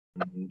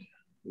And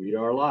we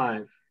are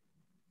live.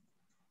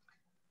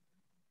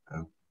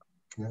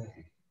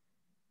 Okay.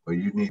 Well,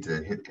 you need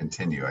to hit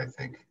continue, I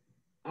think.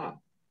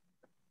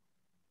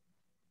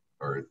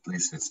 Or at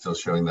least it's still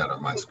showing that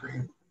on my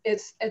screen.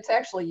 It's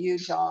actually you,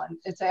 John.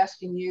 It's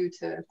asking you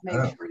to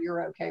make sure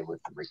you're okay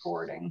with the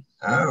recording.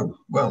 Oh,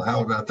 well,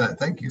 how about that?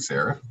 Thank you,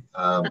 Sarah.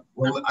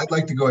 Well, I'd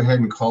like to go ahead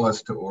and call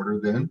us to order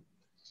then.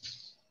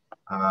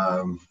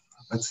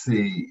 Let's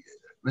see.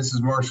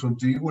 Mrs. Marshall,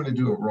 do you want to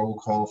do a roll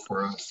call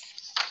for us?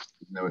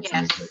 No, it's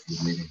an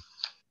executive meeting.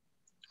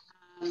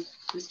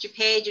 Mr.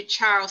 Page of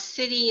Charles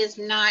City is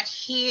not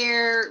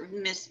here.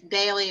 Miss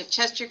Bailey of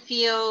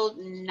Chesterfield,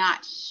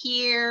 not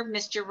here.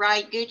 Mr.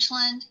 Wright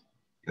Goochland?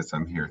 Yes,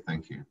 I'm here.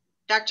 Thank you.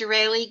 Dr.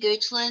 Rayleigh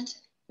Goochland?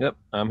 Yep,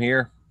 I'm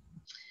here.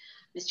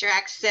 Mr.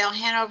 Axel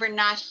Hanover,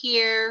 not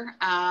here.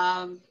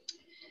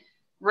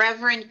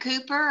 Reverend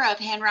Cooper of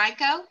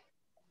Henrico?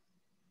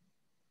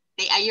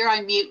 You're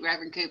on mute,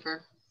 Reverend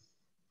Cooper.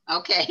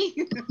 Okay.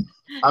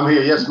 I'm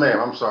here. Yes, ma'am.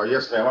 I'm sorry.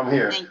 Yes, ma'am. I'm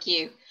here. Thank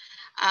you.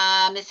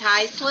 Ms.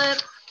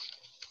 Highslip?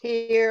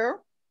 Here.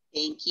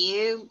 Thank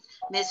you.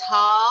 Ms.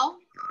 Hall?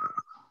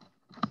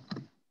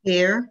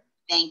 Here.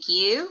 Thank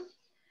you.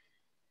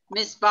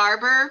 Ms.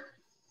 Barber?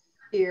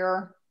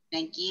 Here.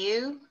 Thank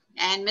you.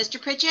 And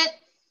Mr. Pritchett?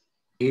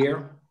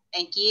 Here.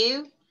 Thank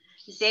you.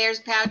 Ms. Ayers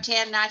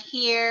Powhatan, not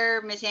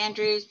here. Ms.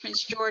 Andrews,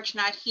 Prince George,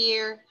 not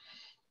here.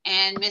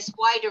 And Ms.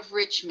 White of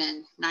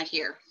Richmond, not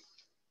here.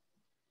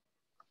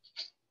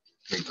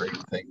 Okay, great.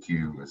 Thank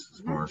you,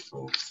 Mrs.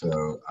 Marshall.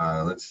 So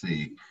let's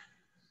see.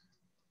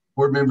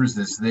 Board members,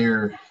 is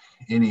there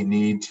any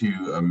need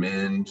to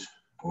amend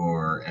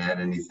or add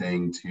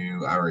anything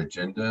to our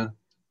agenda?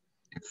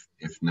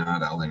 If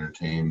not, I'll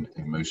entertain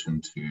a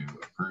motion to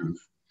approve.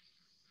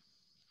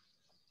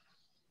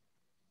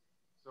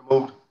 So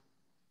moved.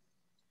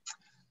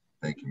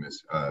 Thank you,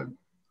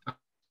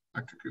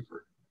 Dr.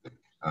 Cooper.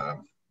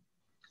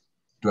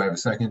 Do I have a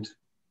second?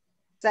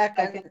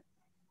 Second.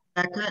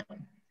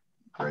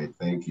 Great,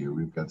 thank you.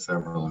 We've got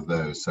several of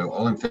those. So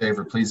all in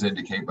favor, please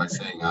indicate by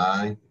saying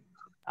aye.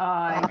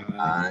 Aye.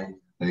 Aye.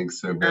 Thanks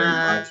so very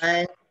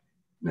much.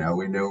 Now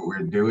we know what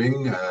we're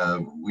doing.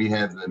 We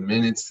have the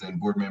minutes, and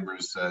board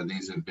members,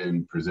 these have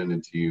been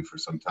presented to you for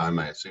some time.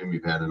 I assume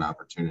you've had an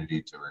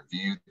opportunity to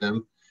review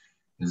them.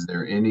 Is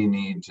there any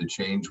need to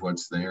change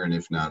what's there? And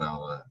if not,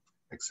 I'll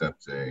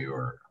accept a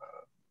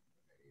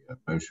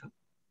motion.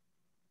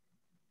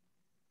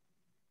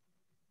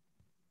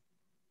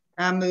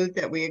 I move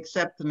that we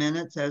accept the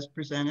minutes as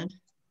presented.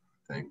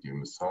 Thank you,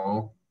 Ms.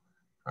 Hall.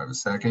 I have a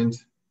second.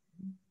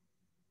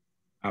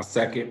 I'll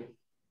second.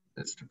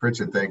 Mr.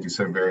 Pritchett, thank you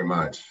so very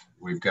much.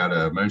 We've got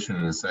a motion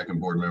and a second.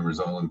 Board members,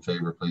 all in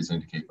favor, please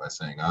indicate by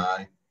saying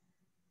aye.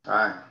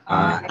 Aye.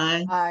 Aye.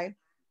 Aye. Aye.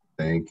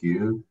 Thank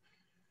you.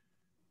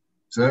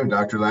 So,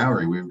 Dr.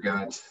 Lowry, we've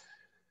got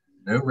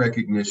no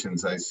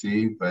recognitions, I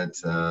see, but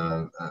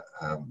the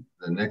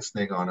next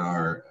thing on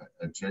our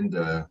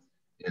agenda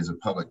is a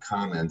public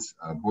comments.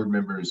 Board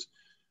members,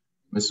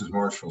 Mrs.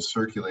 Marshall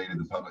circulated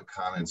the public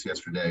comments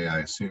yesterday.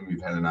 I assume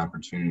you've had an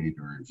opportunity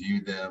to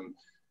review them.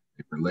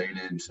 They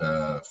related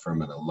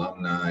from an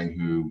alumni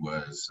who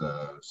was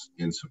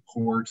in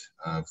support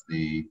of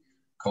the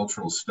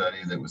cultural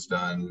study that was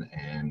done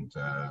and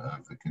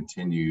of the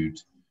continued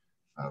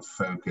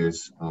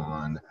focus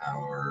on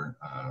our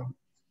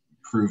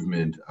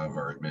improvement of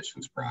our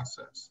admissions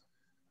process.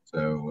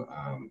 So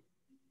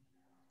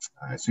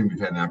I assume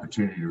you've had an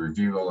opportunity to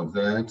review all of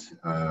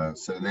that.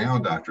 So now,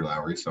 Dr.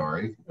 Lowry,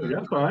 sorry.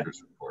 That's fine.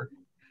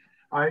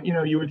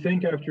 You would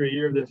think after a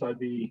year of this, I'd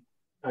be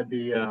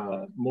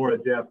more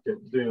adept at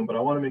Zoom, but I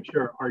want to make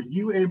sure. Are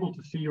you able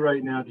to see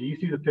right now? Do you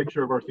see the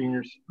picture of our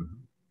seniors?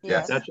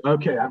 Yes. That's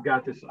okay. I've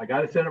got this. I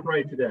got it set up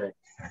right today.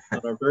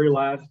 On our very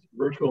last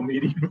virtual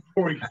meeting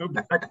before we go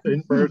back to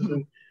in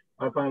person,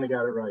 I finally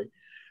got it right.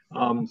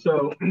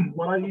 So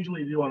what I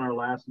usually do on our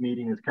last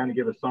meeting is kind of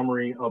give a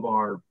summary of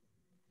our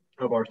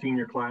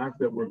senior class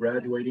that we're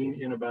graduating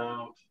in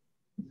about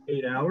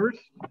 8 hours.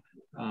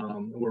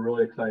 We're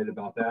really excited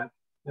about that.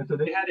 And so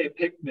they had a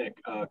picnic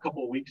a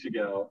couple of weeks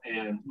ago,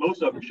 and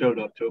most of them showed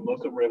up to it. Most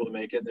of them were able to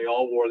make it. They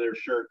all wore their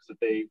shirts that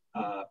they,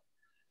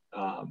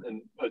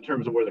 and in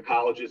terms of where the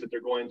colleges that they're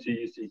going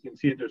to, so you can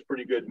see that there's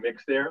pretty good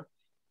mix there.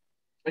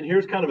 And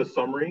here's kind of a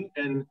summary.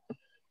 And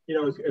you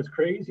know, as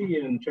crazy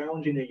and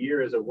challenging a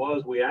year as it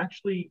was, we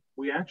actually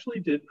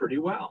did pretty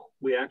well.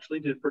 We actually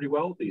did pretty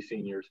well with these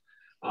seniors.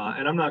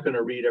 And I'm not going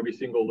to read every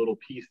single little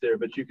piece there,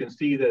 but you can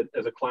see that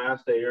as a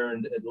class, they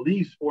earned at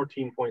least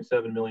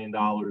 $14.7 million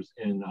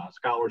in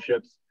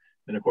scholarships.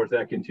 And of course,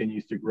 that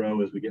continues to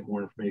grow as we get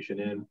more information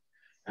in.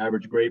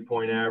 Average grade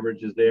point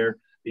average is there.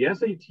 The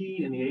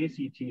SAT and the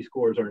ACT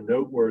scores are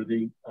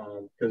noteworthy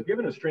because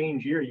given a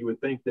strange year, you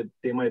would think that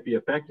they might be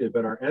affected,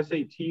 but our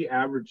SAT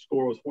average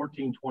score was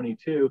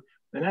 1422,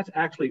 and that's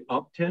actually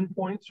up 10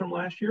 points from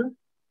last year.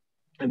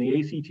 And the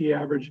ACT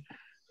average,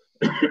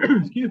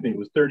 excuse me,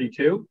 was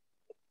 32.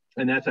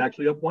 And that's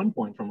actually up 1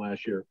 point from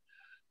last year.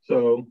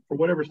 So for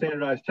whatever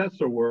standardized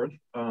tests are worth,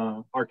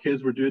 our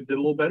kids did a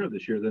little better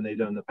this year than they've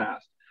done in the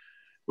past.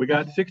 We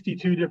got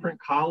 62 different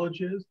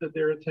colleges that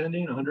they're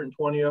attending.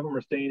 120 of them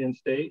are staying in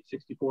state.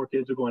 64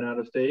 kids are going out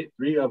of state.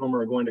 3 of them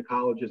are going to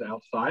colleges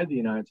outside the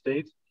United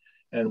States.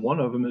 And 1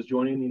 of them is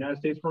joining the United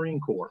States Marine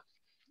Corps.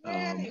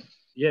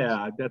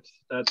 Yeah, that's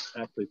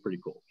actually pretty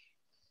cool.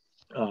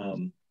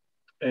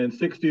 And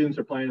 6 students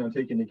are planning on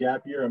taking the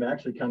gap year. I'm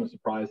actually kind of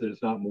surprised that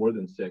it's not more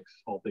than 6,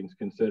 all things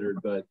considered,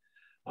 but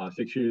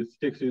 6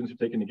 students are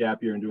taking the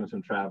gap year and doing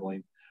some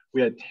traveling. We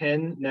had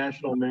 10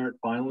 National Merit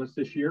finalists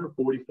this year,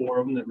 44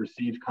 of them that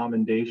received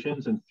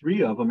commendations, and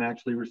 3 of them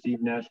actually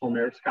received National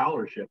Merit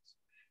scholarships.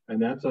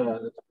 And that's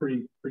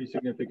pretty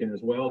significant as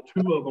well.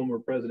 2 of them were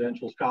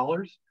presidential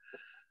scholars.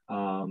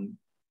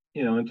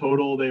 You know, in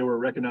total, they were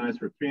recognized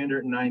for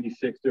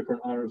 396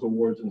 different honors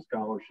awards and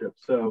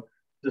scholarships. So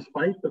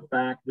despite the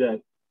fact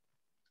that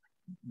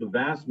the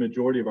vast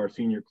majority of our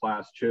senior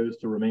class chose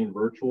to remain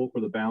virtual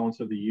for the balance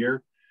of the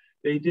year,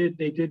 they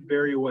did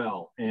very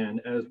well.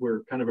 And as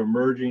we're kind of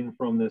emerging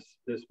from this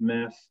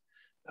mess,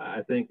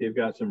 I think they've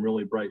got some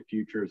really bright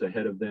futures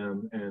ahead of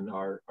them and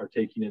are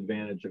taking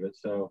advantage of it.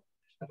 So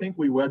I think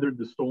we weathered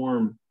the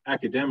storm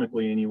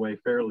academically anyway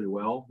fairly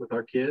well with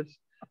our kids.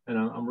 And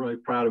I'm really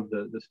proud of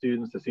the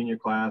students, the senior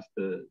class,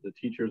 the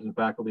teachers and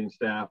faculty and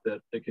staff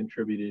that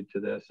contributed to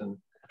this. And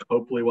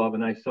hopefully we'll have a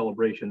nice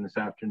celebration this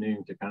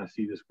afternoon to kind of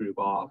see this group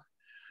off.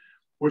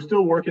 We're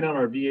still working on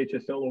our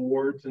VHSL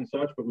awards and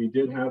such, but we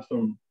did have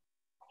some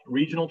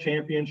regional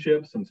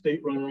championships, some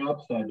state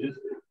runner-ups. I just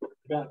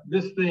got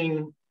this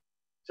thing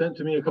sent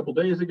to me a couple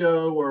days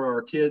ago where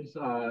our kids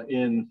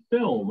in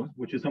film,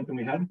 which is something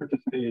we hadn't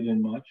participated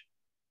in much,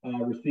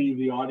 received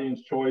the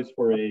audience choice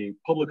for a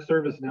public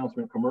service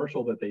announcement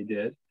commercial that they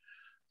did.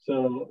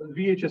 So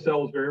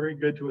VHSL was very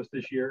good to us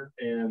this year.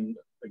 And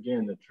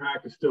again, the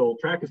track is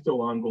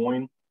still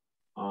ongoing.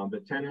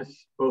 But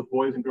tennis, both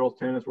boys and girls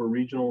tennis were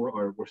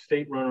were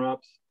state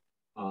runner-ups.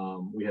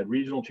 We had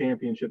regional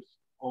championships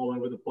all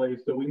over the place.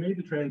 So we made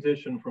the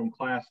transition from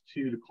class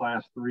 2 to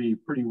class 3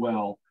 pretty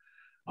well.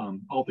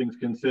 All things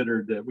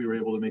considered, that we were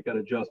able to make that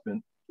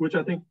adjustment, which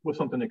I think was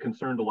something that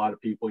concerned a lot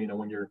of people, you know,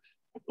 when you're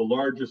the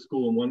largest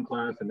school in one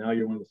class and now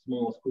you're one of the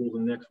smallest schools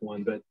in the next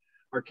one, but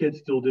our kids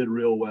still did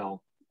real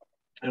well.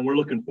 And we're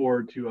looking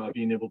forward to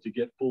being able to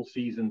get full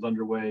seasons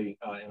underway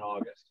in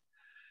August.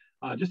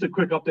 Just a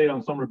quick update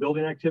on summer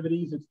building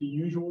activities. It's the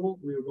usual.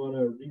 We're going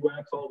to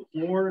re-wax all the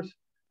floors,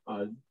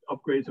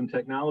 upgrade some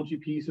technology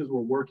pieces.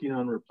 We're working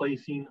on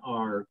replacing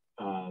our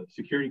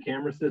security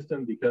camera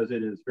system because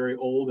it is very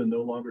old and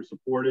no longer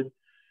supported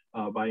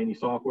by any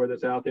software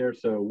that's out there.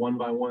 So one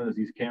by one, as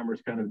these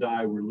cameras kind of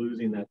die, we're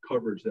losing that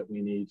coverage that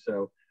we need.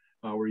 So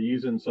we're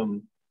using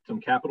some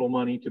capital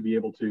money to be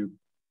able to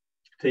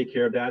take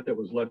care of that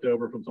was left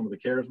over from some of the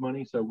CARES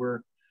money. So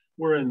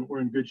we're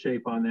in good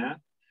shape on that.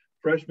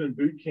 Freshman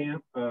boot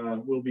camp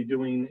we'll be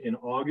doing in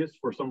August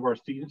for some of our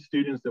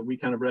students that we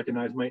kind of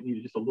recognize might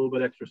need just a little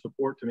bit extra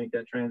support to make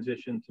that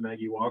transition to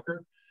Maggie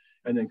Walker.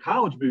 And then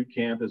college boot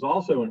camp is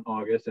also in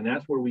August, and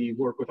that's where we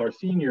work with our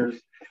seniors.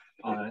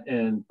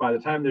 And by the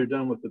time they're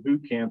done with the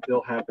boot camp,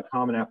 they'll have the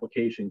common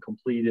application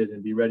completed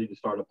and be ready to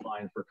start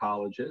applying for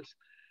colleges.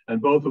 And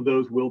both of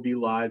those will be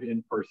live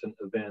in-person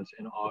events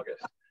in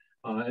August.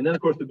 And then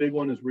of course the big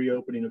one is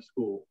reopening of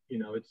school. You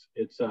know,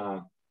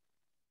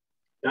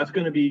 that's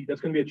going to be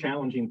a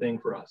challenging thing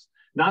for us,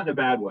 not in a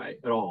bad way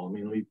at all. I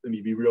mean, let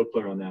me be real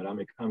clear on that.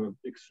 I'm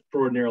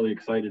extraordinarily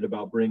excited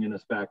about bringing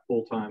us back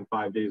full-time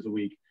 5 days a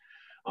week.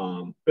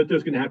 But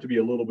there's going to have to be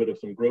a little bit of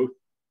some growth,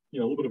 you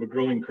know, a little bit of a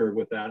growing curve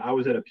with that. I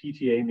was at a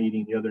PTA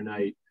meeting the other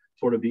night,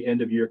 sort of the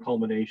end of year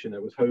culmination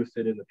that was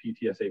hosted in the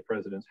PTSA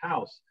president's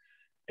house.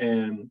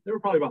 And there were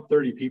probably about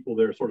 30 people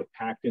there sort of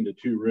packed into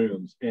 2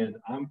 rooms. And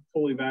I'm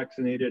fully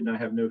vaccinated and I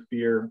have no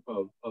fear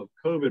of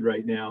COVID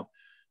right now.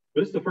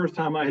 But it's the first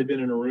time I had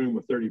been in a room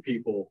with 30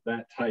 people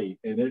that tight.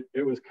 And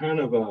it was kind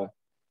of a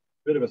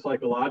bit of a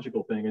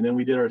psychological thing. And then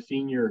we did our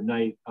senior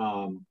night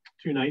 2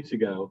 nights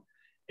ago,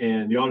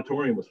 and the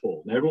auditorium was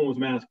full. And everyone was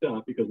masked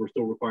up because we're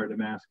still required to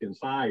mask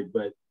inside,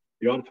 but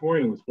the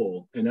auditorium was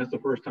full. And that's the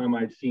first time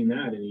I'd seen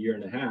that in a year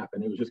and a half.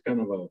 And it was just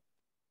kind of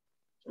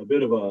a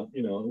bit of a,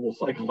 you know, a little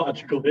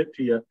psychological hit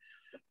to you,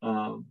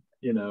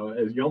 you know,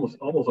 as you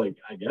almost like,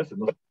 I guess it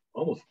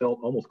almost felt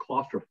almost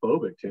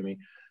claustrophobic to me.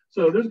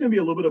 So there's going to be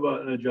a little bit of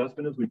an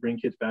adjustment as we bring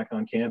kids back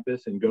on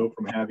campus and go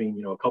from having,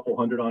 you know, a couple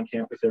hundred on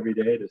campus every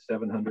day to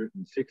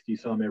 760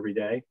 some every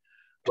day.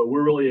 But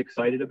we're really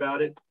excited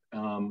about it.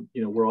 You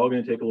know, we're all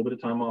going to take a little bit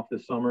of time off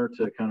this summer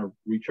to kind of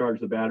recharge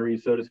the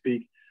batteries, so to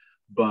speak.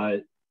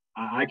 But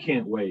I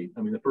can't wait.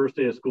 I mean, the first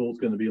day of school is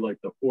going to be like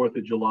the 4th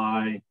of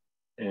July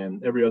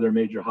and every other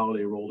major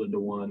holiday rolled into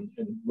one.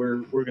 And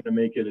we're going to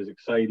make it as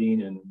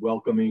exciting and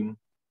welcoming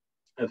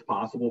as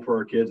possible for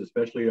our kids,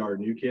 especially our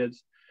new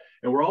kids.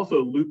 And we're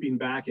also looping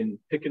back and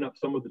picking up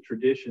some of the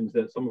traditions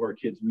that some of our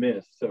kids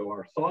missed. So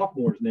our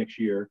sophomores next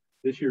year,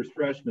 this year's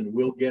freshmen,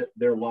 will get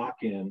their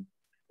lock-in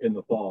in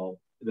the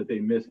fall that they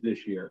missed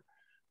this year.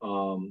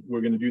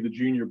 We're going to do the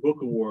junior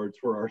book awards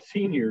for our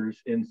seniors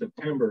in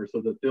September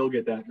so that they'll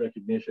get that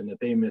recognition that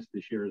they missed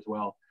this year as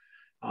well.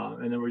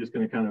 And then we're just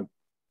going to kind of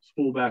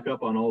spool back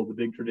up on all of the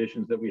big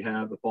traditions that we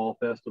have, the fall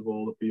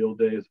festival, the field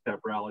days, pep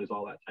rallies,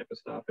 all that type of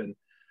stuff. And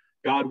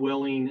God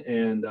willing,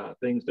 and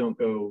things don't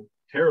go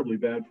terribly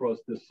bad for us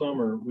this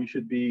summer, we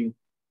should be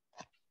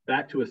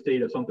back to a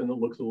state of something that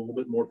looks a little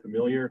bit more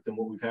familiar than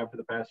what we've had for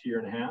the past year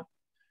and a half.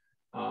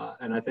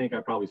 And I think I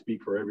probably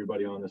speak for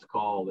everybody on this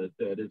call that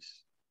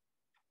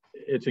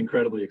it's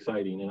incredibly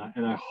exciting.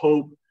 And I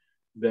hope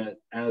that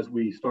as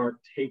we start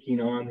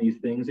taking on these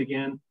things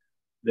again,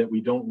 that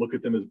we don't look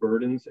at them as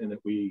burdens, and that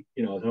we,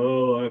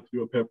 oh, I have to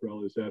do a pep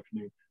rally this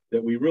afternoon,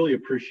 that we really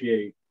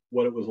appreciate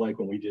what it was like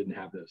when we didn't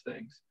have those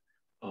things.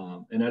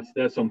 And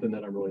that's something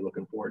that I'm really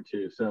looking forward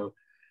to. So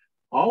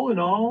all in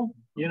all,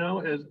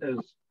 as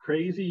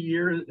crazy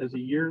as a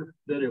year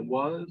that it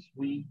was,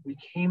 we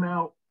came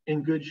out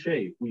in good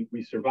shape.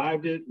 We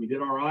survived it. We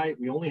did all right.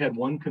 We only had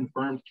one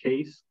confirmed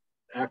case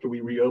after we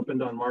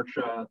reopened on March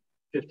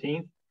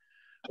 15th,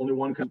 only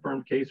one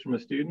confirmed case from a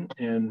student.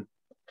 And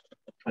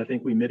I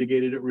think we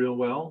mitigated it real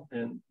well,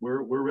 and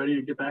we're ready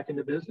to get back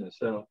into business.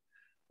 So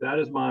that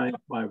is my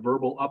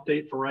verbal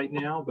update for right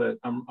now, but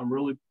I'm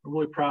really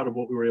proud of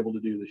what we were able to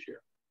do this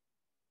year.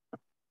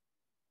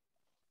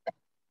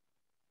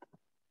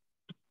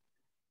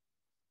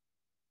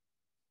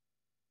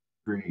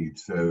 Agreed.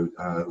 So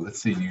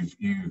let's see,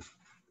 you've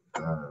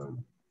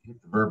hit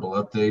the verbal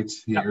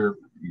updates here. Yep.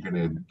 You're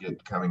going to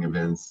get coming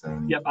events.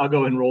 And yep, I'll go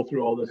ahead and roll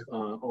through all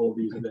of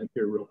these events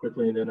here real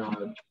quickly, and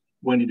then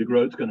Wendy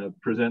DeGroat's going to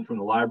present from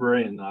the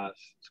library, and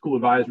school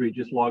advisory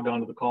just logged on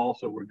to the call,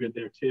 so we're good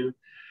there too.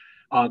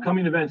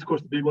 Coming events, of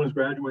course, the big one is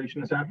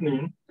graduation this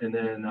afternoon, and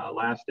then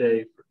last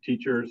day for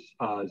teachers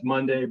is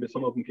Monday, but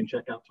some of them can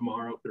check out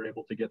tomorrow if they're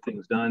able to get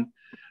things done.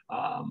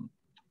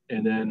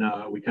 And then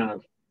we kind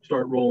of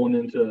start rolling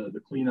into the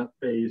cleanup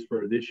phase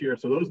for this year.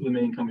 So those are the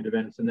main coming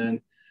events. And then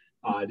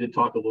I did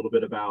talk a little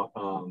bit about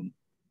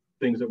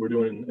things that we're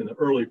doing in the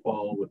early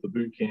fall with the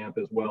boot camp,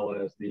 as well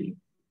as the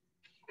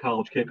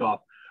college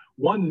kickoff.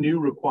 One new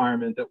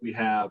requirement that we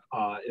have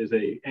is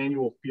an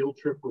annual field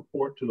trip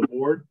report to the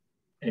board.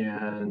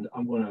 And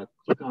I'm going to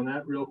click on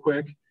that real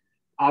quick.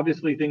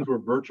 Obviously, things were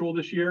virtual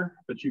this year,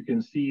 but you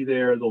can see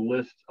there the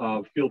list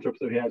of field trips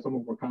that we had. Some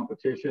of them were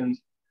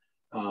competitions.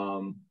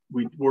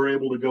 We were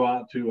able to go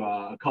out to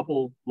a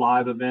couple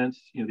live events.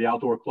 The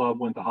outdoor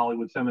club went to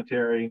Hollywood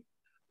Cemetery.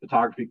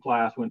 Photography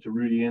class went to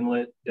Rudy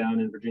Inlet down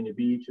in Virginia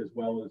Beach, as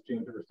well as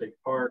James River State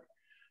Park.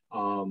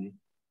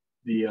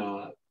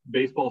 The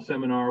baseball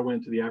seminar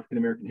went to the African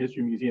American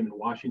History Museum in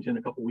Washington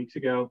a couple weeks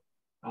ago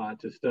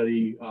to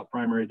study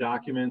primary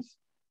documents.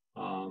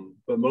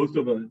 But most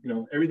of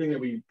everything that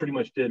we pretty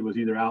much did was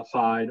either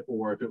outside,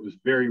 or if it was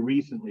very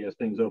recently as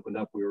things opened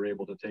up, we were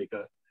able to take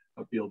a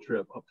field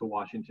trip up to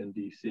Washington,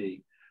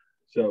 D.C.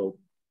 So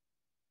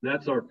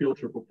that's our field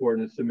trip report,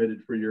 and it's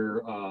submitted for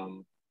your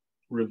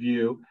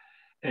review.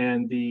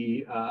 And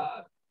the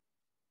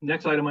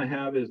next item I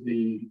have is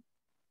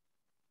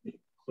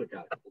click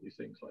out a couple of these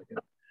things so I can.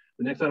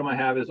 The next item I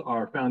have is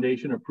our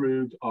foundation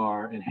approved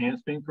our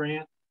enhancement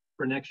grant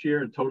for next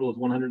year. The total is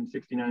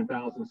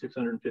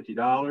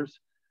 $169,650.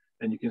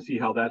 And you can see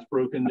how that's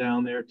broken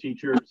down there.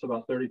 Teachers,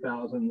 about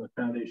 $30,000. The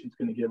foundation's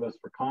going to give us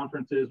for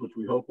conferences, which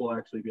we hope we'll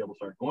actually be able to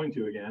start going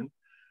to again,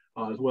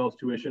 as well as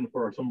tuition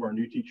for some of our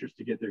new teachers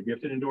to get their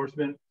gifted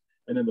endorsement.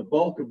 And then the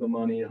bulk of the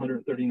money,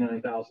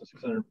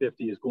 $139,650,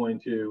 is going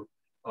to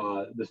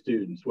the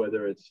students,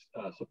 whether it's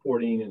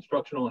supporting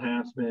instructional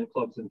enhancement,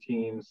 clubs and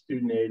teams.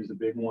 Student aid is a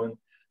big one,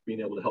 being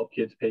able to help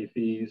kids pay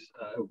fees.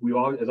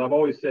 As I've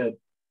always said,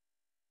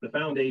 the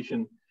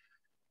foundation,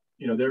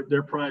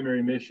 their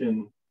primary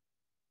mission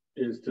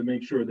is to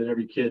make sure that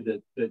every kid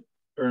that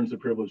earns the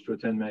privilege to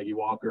attend Maggie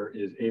Walker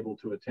is able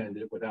to attend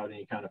it without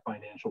any kind of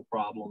financial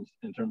problems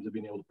in terms of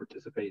being able to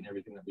participate in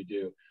everything that we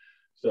do.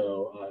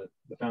 So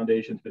the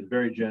foundation's been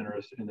very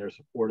generous in their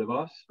support of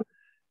us.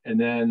 And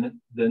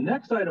then the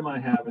next item I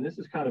have, and this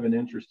is kind of an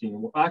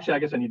interesting, actually, I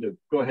guess I need to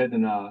go ahead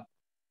and,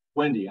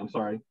 Wendy, I'm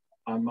sorry.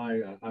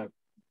 I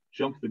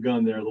jumped the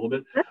gun there a little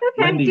bit. That's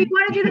okay. Wendy, Do you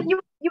want to do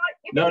that?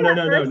 No.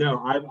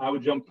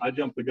 I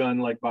jumped the gun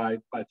like by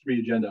 3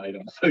 agenda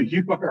items. So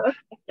you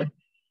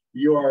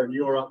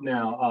are up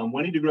now.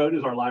 Wendy DeGroat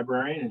is our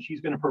librarian, and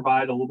she's going to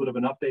provide a little bit of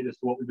an update as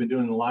to what we've been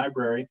doing in the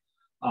library.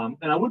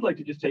 And I would like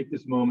to just take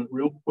this moment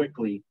real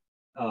quickly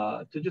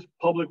to just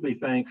publicly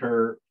thank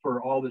her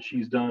for all that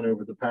she's done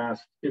over the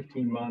past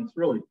 15 months,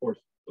 really, of course,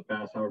 the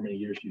past however many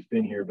years she's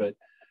been here. But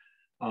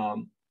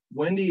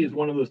Wendy is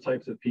one of those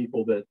types of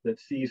people that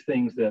sees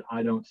things that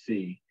I don't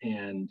see.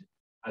 And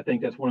I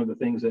think that's one of the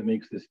things that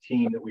makes this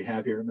team that we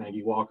have here at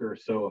Maggie Walker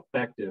so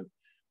effective,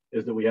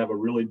 is that we have a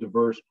really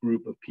diverse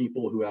group of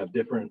people who have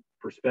different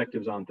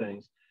perspectives on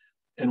things.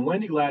 And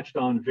Wendy latched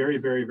on very,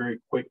 very, very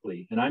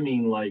quickly. And I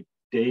mean like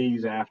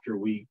days after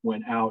we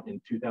went out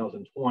in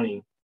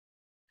 2020,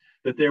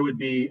 that there would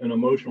be an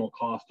emotional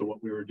cost to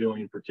what we were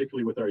doing,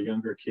 particularly with our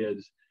younger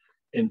kids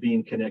and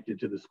being connected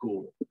to the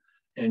school.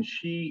 And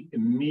she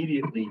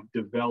immediately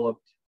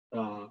developed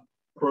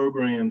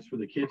programs for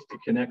the kids to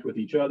connect with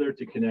each other,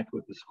 to connect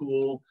with the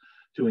school,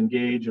 to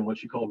engage in what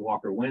she called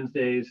Walker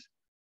Wednesdays.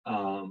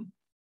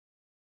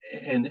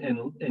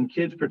 and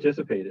kids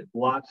participated.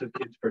 Lots of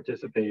kids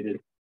participated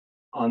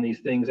on these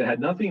things that had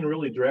nothing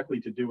really directly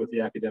to do with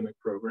the academic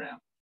program,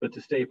 but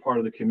to stay part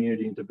of the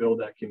community and to build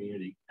that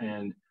community.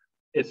 And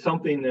it's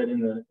something that in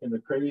the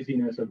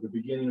craziness of the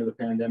beginning of the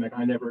pandemic,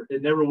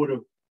 it never would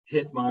have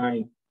hit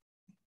my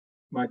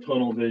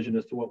tunnel vision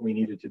as to what we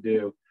needed to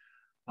do.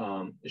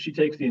 She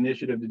takes the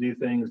initiative to do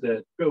things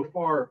that go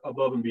far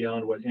above and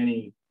beyond what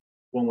anyone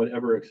would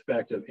ever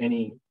expect of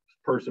any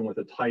person with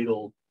a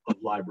title of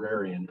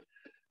librarian.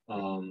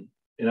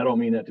 And I don't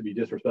mean that to be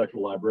disrespectful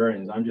to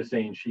librarians. I'm just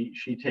saying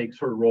she takes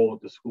her role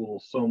at the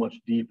school so much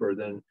deeper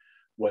than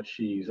what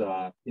she's,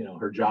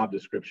 her job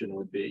description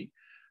would be.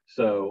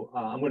 So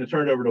I'm going to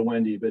turn it over to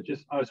Wendy, but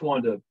I just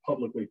wanted to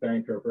publicly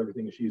thank her for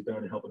everything that she's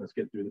done in helping us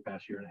get through the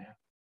past year and a half.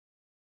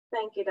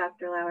 Thank you,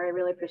 Dr. Lauer. I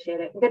really appreciate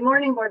it. Good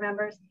morning, board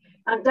members.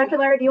 Dr.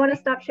 Lauer, do you want to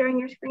stop sharing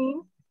your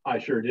screen? I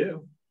sure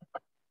do.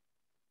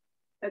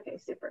 Okay,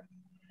 super.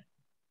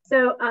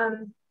 So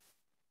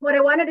what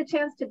I wanted a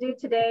chance to do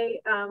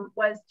today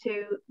was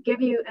to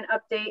give you an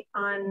update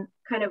on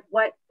kind of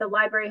what the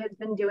library has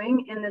been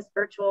doing in this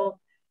virtual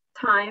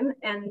time.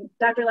 And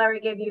Dr. Lowry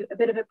gave you a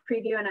bit of a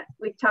preview, and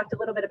we've talked a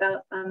little bit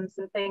about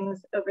some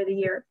things over the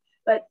year,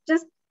 but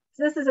this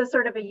is a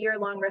sort of a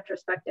year-long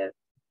retrospective.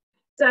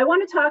 So I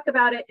want to talk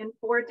about it in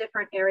 4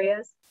 different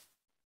areas.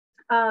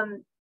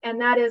 And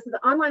that is the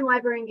online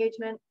library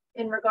engagement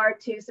in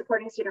regard to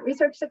supporting student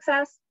research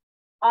success,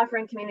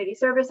 offering community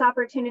service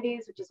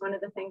opportunities, which is one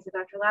of the things that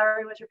Dr.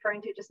 Lowry was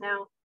referring to just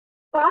now,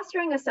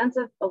 fostering a sense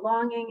of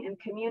belonging and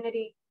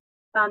community,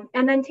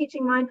 and then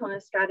teaching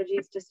mindfulness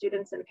strategies to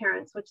students and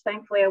parents, which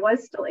thankfully I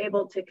was still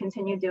able to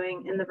continue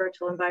doing in the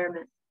virtual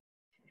environment.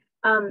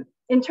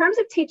 In terms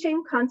of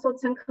teaching,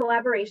 consults, and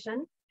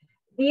collaboration,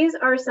 these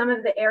are some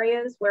of the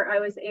areas where I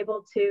was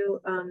able to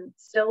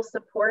still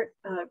support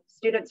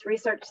students'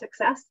 research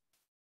success.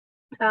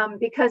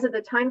 Because of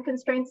the time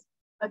constraints,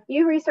 a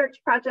few research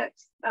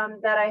projects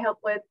that I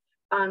helped with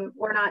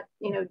were not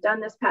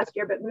done this past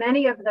year, but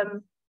many of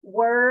them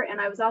were,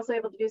 and I was also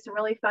able to do some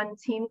really fun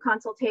team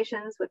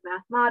consultations with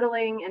math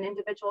modeling and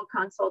individual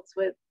consults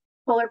with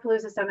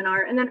Polarpalooza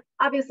seminar, and then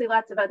obviously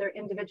lots of other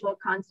individual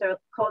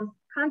consults from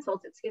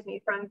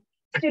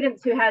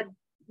students who had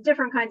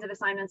different kinds of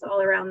assignments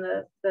all around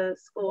the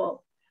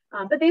school.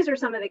 But these are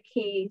some of the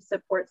key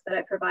supports that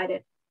I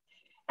provided.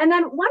 And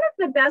then one of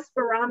the best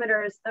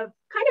barometers of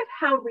kind of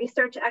how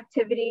research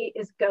activity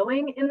is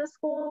going in the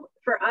school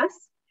for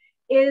us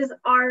is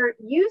our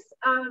use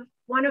of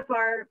one of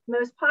our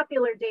most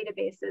popular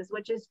databases,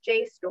 which is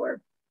JSTOR.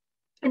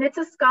 And it's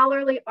a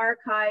scholarly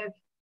archive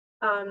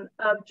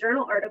of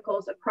journal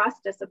articles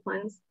across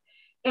disciplines.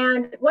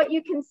 And what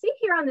you can see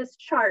here on this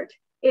chart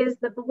is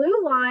the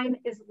blue line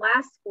is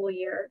last school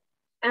year,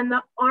 and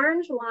the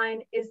orange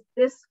line is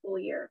this school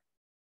year.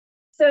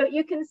 So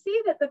you can see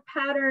that the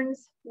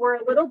patterns were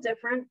a little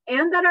different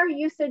and that our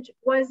usage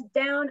was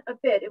down a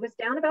bit. It was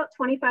down about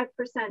 25%,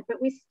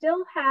 but we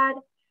still had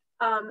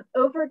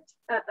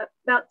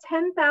about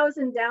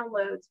 10,000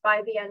 downloads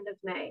by the end of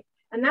May.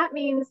 And that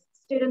means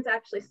students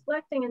actually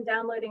selecting and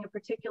downloading a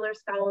particular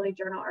scholarly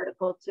journal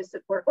article to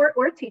support,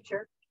 or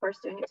teacher, of course,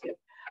 doing it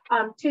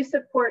too, to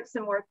support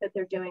some work that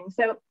they're doing.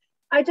 So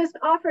I just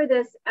offer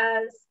this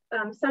as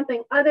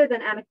something other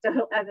than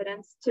anecdotal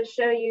evidence to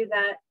show you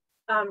that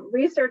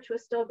research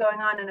was still going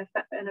on in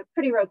a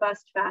pretty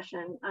robust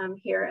fashion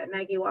here at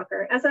Maggie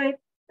Walker, as I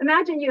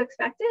imagine you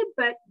expected,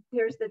 but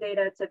here's the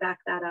data to back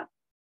that up.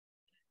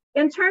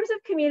 In terms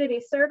of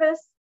community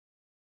service,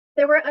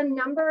 there were a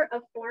number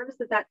of forms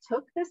that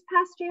took this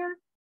past year.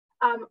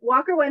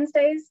 Walker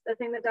Wednesdays, the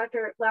thing that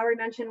Dr. Lowry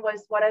mentioned,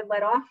 was what I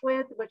led off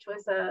with, which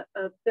was a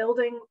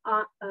building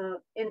out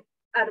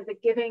of the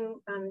Giving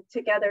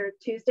Together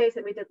Tuesdays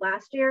that we did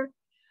last year.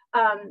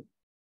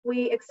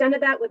 We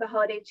extended that with a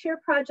holiday cheer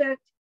project,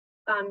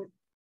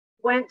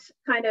 went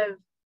kind of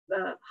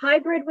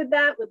hybrid with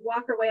that, with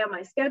Walker Way on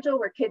My Schedule,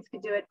 where kids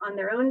could do it on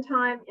their own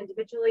time,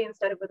 individually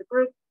instead of with a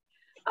group.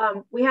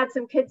 We had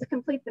some kids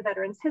complete the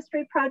Veterans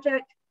History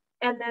Project,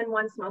 and then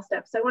One Small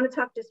Step. So I want to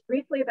talk just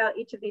briefly about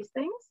each of these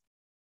things.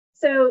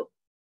 So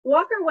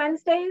Walker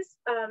Wednesdays,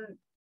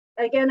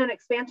 again, an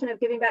expansion of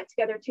Giving Back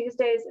Together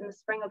Tuesdays in the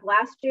spring of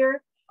last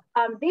year.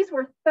 These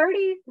were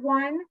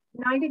 31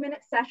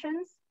 90-minute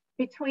sessions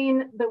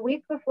between the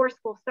week before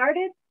school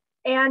started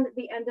and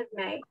the end of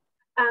May.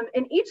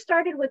 And each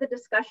started with a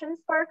discussion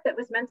spark that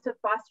was meant to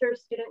foster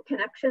student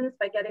connections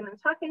by getting them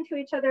talking to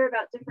each other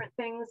about different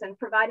things and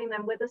providing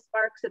them with a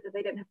spark so that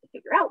they didn't have to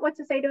figure out what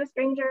to say to a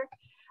stranger.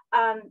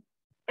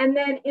 And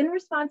then in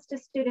response to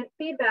student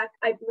feedback,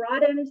 I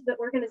broadened the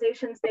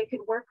organizations they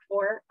could work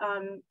for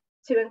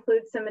to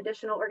include some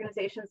additional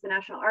organizations, the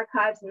National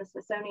Archives and the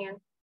Smithsonian.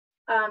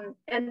 And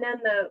then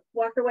the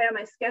Walker Way on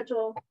My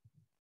Schedule,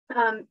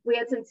 we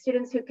had some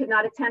students who could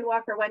not attend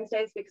Walker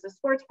Wednesdays because of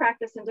sports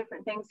practice and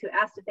different things, who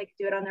asked if they could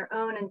do it on their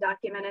own and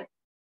document it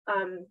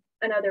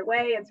another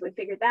way. And so we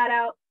figured that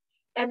out.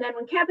 And then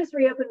when campus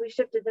reopened, we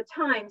shifted the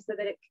time so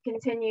that it could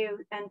continue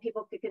and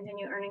people could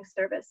continue earning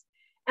service.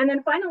 And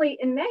then finally,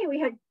 in May, we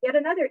had yet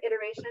another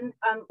iteration.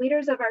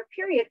 Leaders of our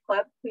period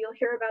club, who you'll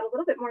hear about a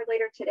little bit more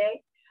later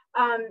today,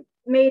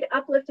 made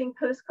uplifting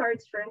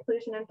postcards for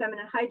inclusion and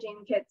feminine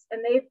hygiene kits,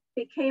 and they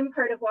became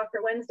part of Walker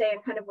Wednesday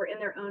and kind of were in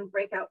their own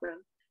breakout room.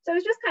 So it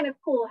was just kind of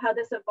cool how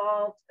this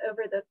evolved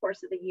over the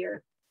course of the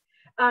year.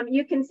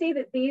 You can see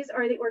that these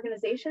are the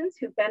organizations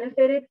who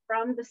benefited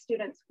from the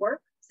students'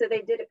 work. So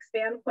they did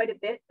expand quite a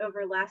bit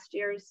over last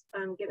year's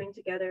Giving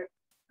Together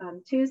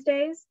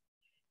Tuesdays.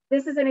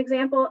 This is an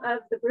example of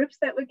the groups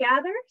that would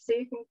gather. So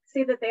you can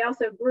see that they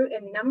also grew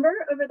in number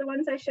over the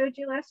ones I showed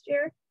you last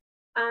year.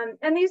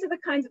 And these are the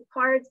kinds of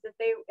cards that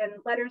and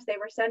letters they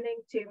were sending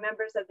to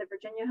members of the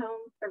Virginia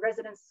Home, or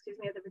residents, excuse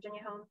me, of the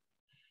Virginia Home.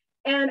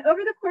 And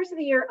over the course of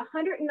the year,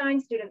 109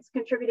 students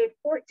contributed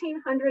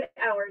 1,400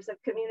 hours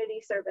of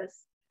community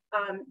service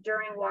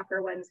during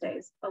Walker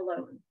Wednesdays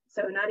alone.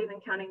 So not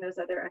even counting those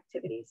other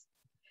activities.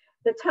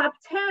 The top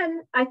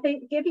 10, I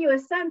think, give you a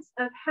sense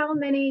of how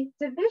many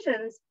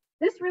divisions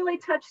this really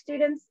touched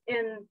students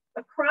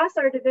across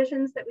our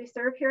divisions that we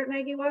serve here at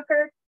Maggie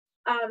Walker.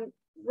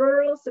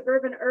 Rural,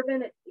 suburban,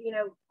 urban,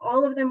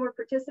 all of them were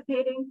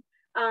participating.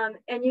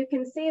 And you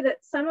can see that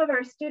some of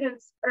our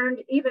students earned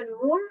even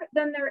more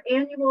than their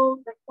annual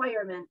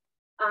requirement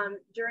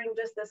during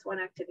just this one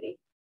activity.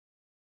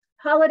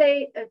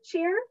 Holiday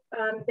cheer,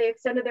 they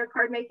extended their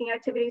card making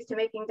activities to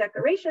making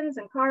decorations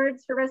and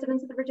cards for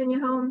residents of the Virginia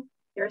Home.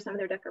 Here are some of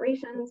their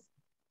decorations.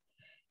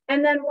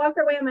 And then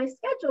Walker Way on my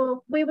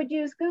schedule, we would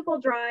use Google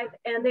Drive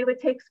and they would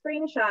take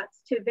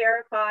screenshots to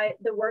verify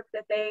the work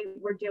that they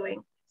were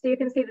doing. So you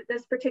can see that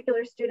this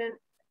particular student,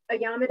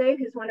 Ayamade,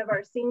 who's one of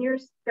our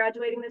seniors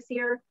graduating this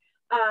year,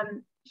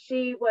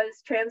 she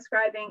was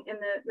transcribing in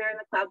the Mary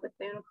McLeod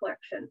Bethune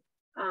collection,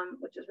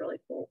 which is really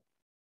cool.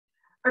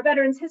 Our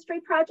Veterans History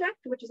Project,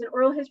 which is an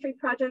oral history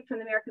project from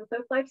the American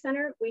Folklife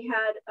Center, we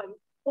had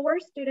 4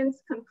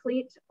 students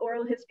complete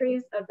oral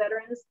histories of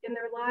veterans in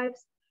their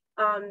lives.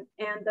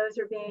 And those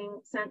are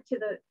being sent to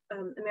the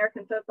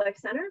American Folklife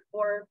Center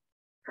for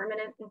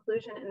permanent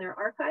inclusion in their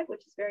archive,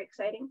 which is very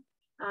exciting.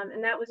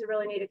 And that was a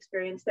really neat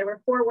experience. There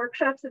were 4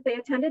 workshops that they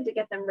attended to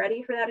get them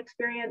ready for that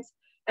experience.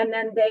 And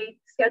then they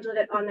scheduled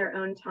it on their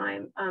own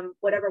time,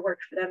 whatever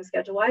worked for them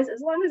schedule-wise,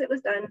 as long as it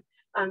was done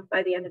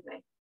by the end of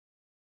May.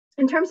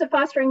 In terms of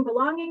fostering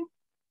belonging,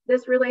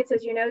 this relates,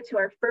 as you know, to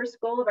our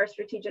first goal of our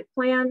strategic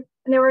plan.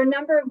 And there were a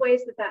number of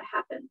ways that that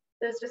happened.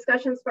 Those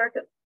discussions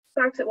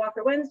sparks at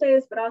Walker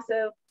Wednesdays, but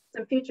also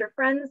some Future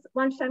Friends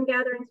lunchtime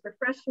gatherings for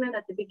freshmen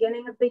at the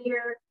beginning of the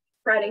year,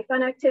 Friday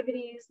fun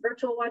activities,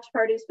 virtual watch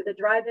parties for the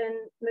drive-in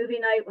movie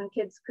night when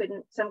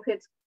some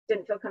kids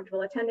didn't feel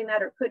comfortable attending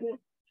that or couldn't.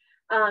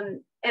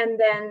 And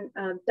then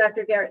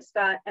Dr. Garrett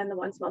Scott and the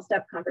One Small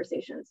Step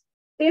conversations.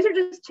 These are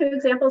just 2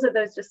 examples of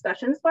those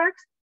discussion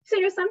sparks. So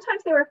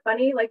sometimes they were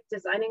funny, like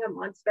designing a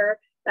monster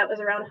that was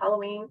around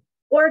Halloween,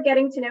 or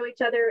getting to know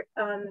each other.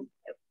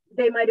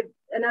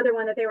 Another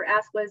one that they were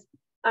asked was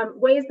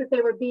ways that they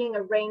were being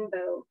a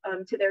rainbow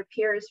to their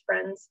peers,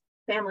 friends,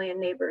 family, and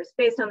neighbors,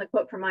 based on the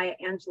quote from Maya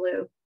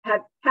Angelou,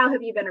 how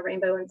have you been a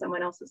rainbow in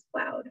someone else's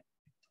cloud?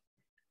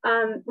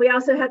 We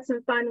also had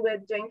some fun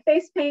with doing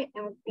face paint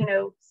and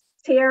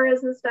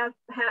tiaras and stuff,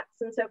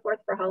 hats and so forth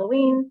for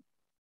Halloween.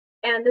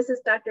 And this is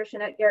Dr.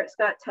 Jeanette Garrett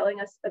Scott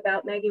telling us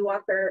about Maggie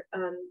Walker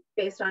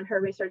based on her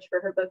research for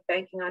her book,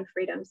 Banking on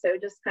Freedom. So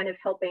just kind of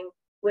helping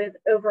with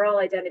overall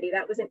identity.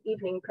 That was an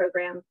evening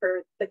program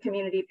for the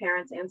community,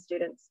 parents, and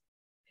students.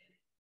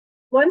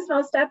 One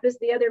Small Step is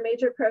the other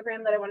major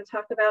program that I want to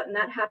talk about, and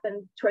that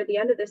happened toward the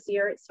end of this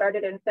year. It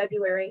started in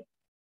February.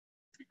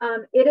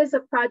 It is a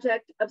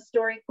project of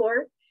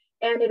StoryCorps,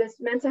 and it is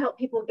meant to help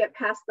people get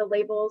past the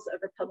labels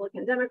of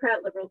Republican,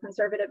 Democrat, liberal,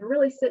 conservative, and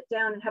really sit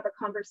down and have a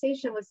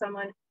conversation with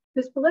someone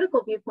whose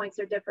political viewpoints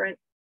are different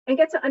and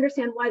get to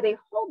understand why they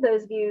hold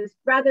those views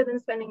rather than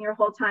spending your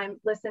whole time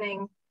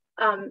listening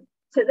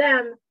to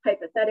them,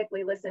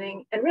 hypothetically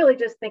listening, and really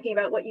just thinking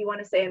about what you want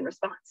to say in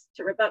response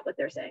to rebut what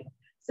they're saying.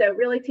 So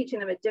really teaching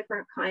them a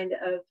different kind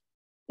of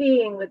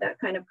being with that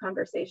kind of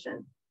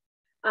conversation.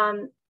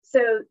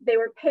 So they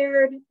were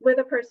paired with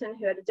a person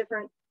who had a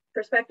different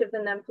perspective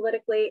than them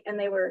politically, and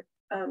they were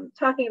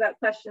talking about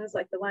questions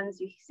like the ones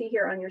you see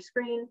here on your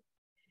screen.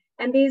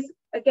 And these,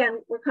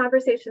 again, were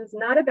conversations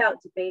not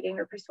about debating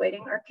or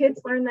persuading. Our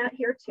kids learn that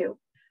here too,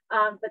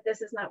 but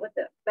this is not what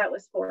that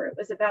was for. It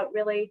was about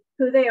really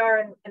who they are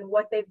and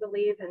what they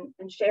believe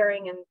and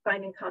sharing and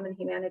finding common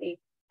humanity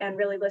and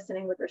really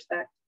listening with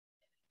respect.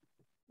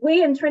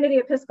 We in Trinity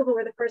Episcopal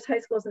were the first high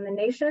schools in the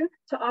nation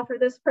to offer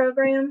this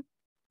program.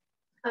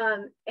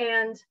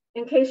 And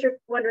in case you're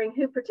wondering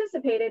who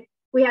participated,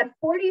 we had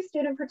 40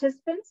 student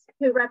participants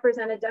who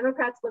represented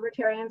Democrats,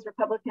 Libertarians,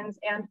 Republicans,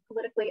 and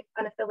politically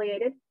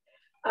unaffiliated.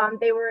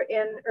 They were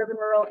in urban,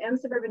 rural, and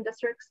suburban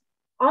districts.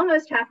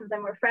 Almost half of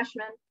them were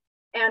freshmen,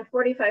 and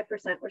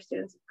 45% were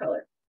students of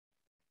color.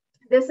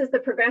 This is the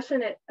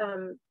progression it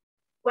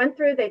went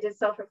through. They did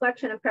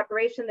self-reflection and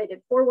preparation. They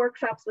did 4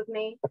 workshops with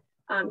me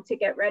to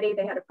get ready.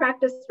 They had a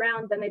practice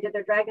round, then they did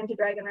their Dragon to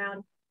Dragon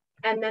round,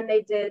 and then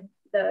they did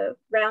the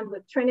round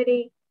with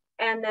Trinity.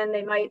 And then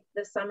they might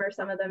this summer,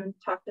 some of them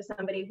talk to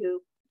somebody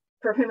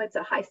for whom it's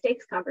a high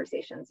stakes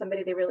conversation,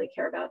 somebody they really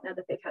care about now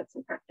that they've had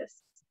some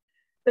practice.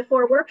 The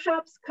 4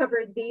 workshops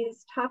covered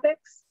these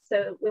topics.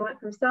 So we went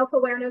from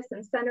self-awareness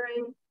and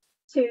centering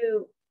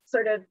to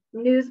sort of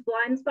news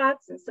blind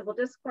spots and civil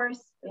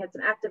discourse. We had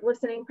some active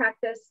listening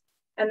practice,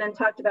 and then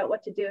talked about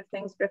what to do if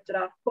things drifted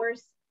off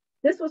course.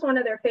 This was one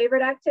of their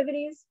favorite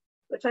activities,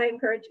 which I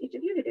encourage each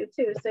of you to do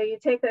too. So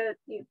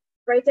you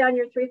write down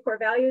your 3 core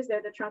values.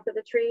 They're the trunk of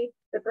the tree.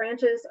 The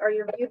branches are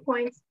your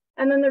viewpoints.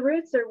 And then the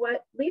roots are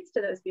what leads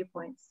to those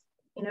viewpoints.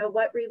 You know,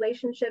 what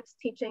relationships,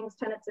 teachings,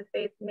 tenets of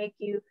faith make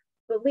you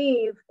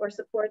believe or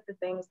support the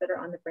things that are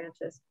on the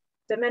branches.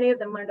 So many of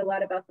them learned a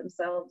lot about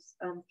themselves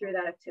through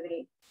that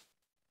activity.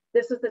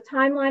 This was the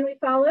timeline we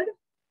followed.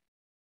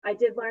 I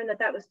did learn that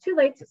that was too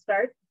late to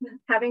start.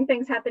 Having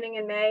things happening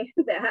in May,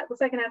 the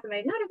second half of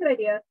May, not a good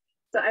idea.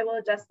 So I will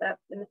adjust that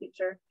in the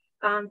future.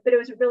 But it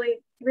was a really,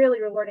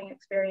 really rewarding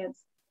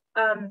experience.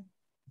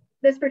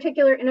 This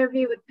particular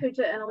interview with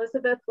Pooja and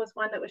Elizabeth was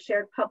one that was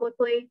shared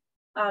publicly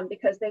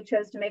because they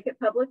chose to make it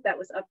public. That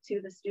was up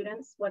to the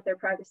students, what their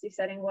privacy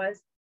setting was,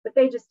 but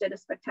they just did a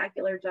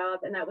spectacular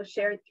job, and that was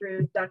shared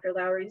through Dr.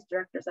 Lowry's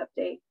director's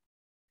update.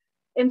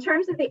 In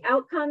terms of the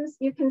outcomes,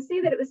 you can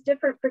see that it was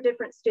different for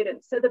different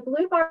students. So the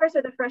blue bars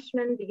are the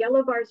freshmen, the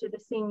yellow bars are the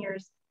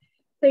seniors.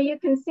 So you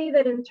can see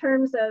that in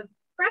terms of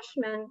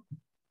freshmen,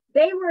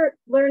 they were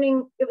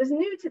learning, it was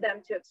new to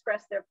them to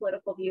express their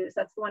political views.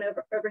 That's the one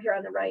over here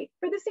on the right.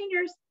 For the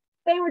seniors,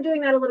 they were doing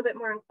that a little bit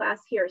more in class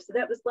here. So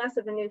that was less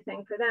of a new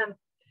thing for them,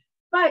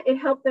 but it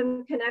helped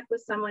them connect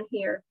with someone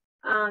here.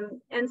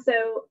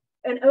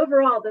 And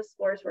overall, the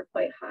scores were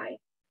quite high.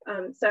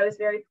 So I was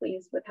very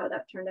pleased with how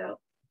that turned out.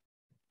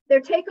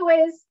 Their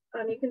takeaways,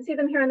 you can see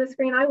them here on the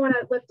screen. I want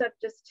to lift up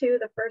just 2,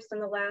 the first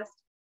and the last.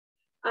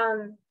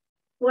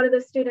 One of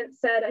the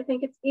students said, I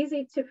think it's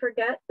easy to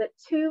forget that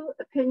 2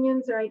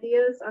 opinions or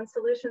ideas on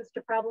solutions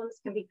to problems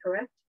can be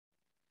correct.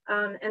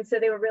 And so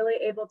they were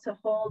really able to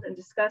hold and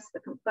discuss the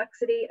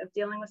complexity of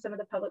dealing with some of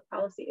the public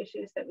policy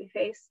issues that we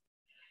face.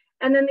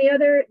 And then the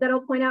other that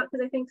I'll point out,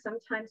 because I think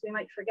sometimes we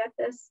might forget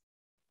this,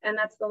 and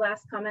that's the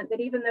last comment, that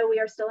even though we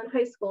are still in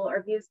high school,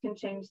 our views can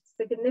change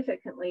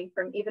significantly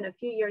from even a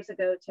few years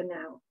ago to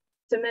now.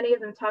 So many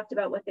of them talked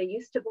about what they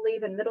used to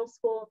believe in middle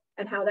school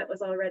and how that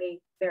was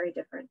already very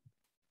different.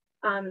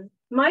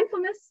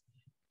 Mindfulness,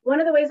 one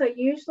of the ways I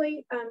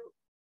usually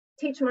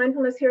teach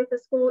mindfulness here at the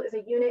school is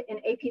a unit in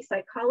AP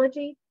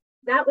psychology.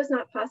 That was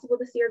not possible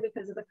this year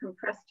because of the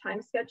compressed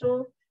time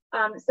schedule.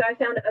 So I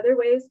found other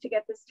ways to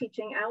get this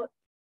teaching out.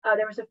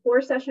 There was a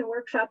 4-session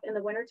workshop in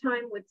the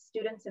wintertime with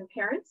students and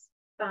parents.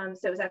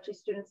 So it was actually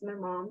students and their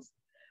moms.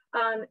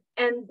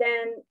 And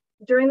then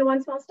during the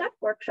One Small Step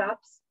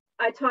workshops,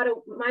 I taught a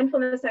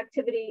mindfulness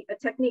activity, a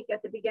technique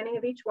at the beginning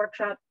of each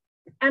workshop.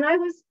 And I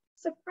was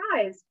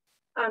surprised,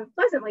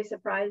 pleasantly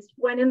surprised,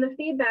 when in the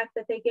feedback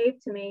that they gave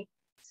to me,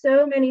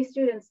 so many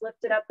students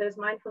lifted up those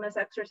mindfulness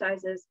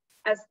exercises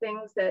as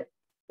things that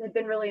had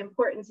been really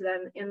important to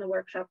them in the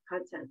workshop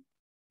content.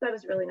 That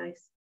was really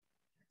nice.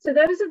 So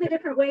those are the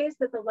different ways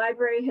that the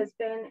library has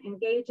been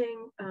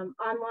engaging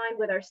online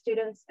with our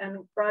students and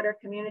broader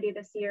community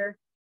this year.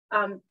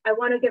 I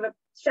want to give a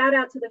shout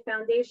out to the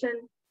foundation.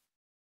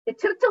 It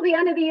took till the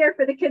end of the year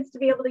for the kids to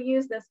be able to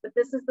use this, but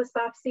this is the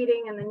soft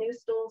seating and the new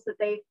stools that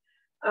they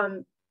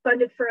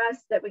funded for us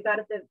that we got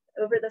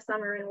over the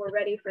summer, and we're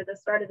ready for the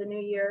start of the new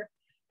year.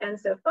 And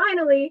so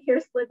finally,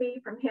 here's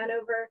Libby from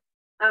Hanover.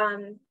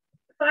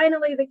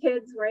 Finally, the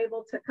kids were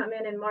able to come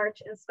in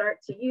March and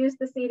start to use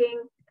the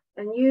seating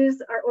and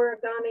use our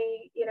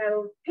origami,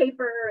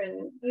 paper,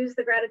 and use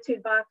the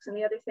gratitude box and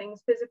the other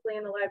things physically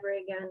in the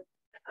library again.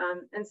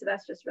 And so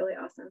that's just really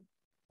awesome.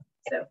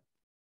 So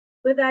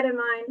with that in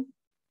mind,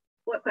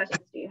 what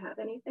questions do you have?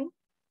 Anything?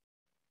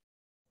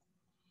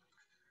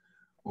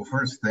 Well,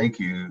 first, thank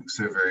you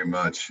so very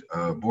much.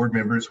 Board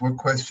members, what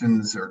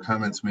questions or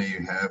comments may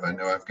you have? I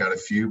know I've got a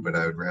few, but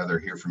I would rather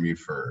hear from you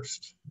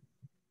first.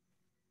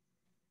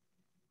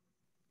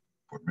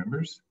 Board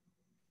members?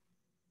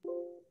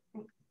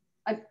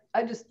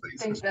 I just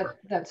think that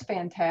that's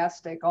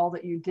fantastic, all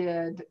that you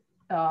did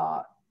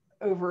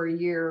over a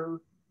year,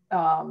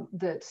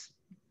 that's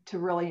to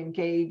really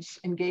engage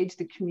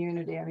the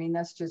community. I mean,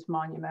 that's just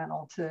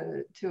monumental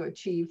to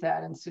achieve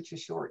that in such a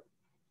short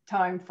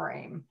time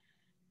frame.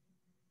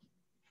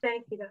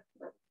 Thank you, Dr.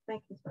 Barber.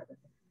 Thank you, Barbara.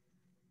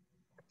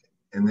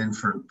 And then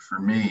for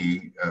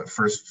me,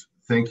 first,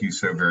 thank you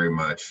so very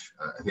much.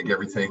 I think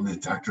everything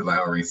that Dr.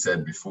 Lowry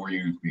said before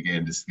you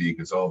began to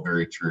speak is all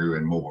very true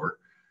and more.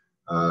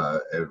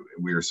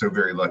 We are so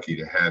very lucky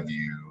to have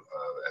you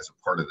as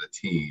a part of the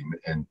team.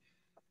 And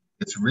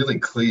it's really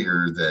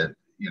clear that,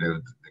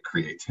 the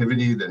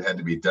creativity that had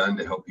to be done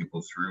to help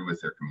people through with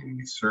their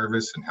community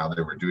service and how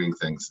they were doing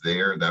things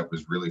there, that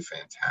was really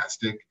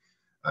fantastic.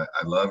 I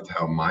loved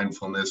how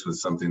mindfulness was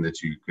something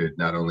that you could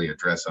not only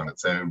address on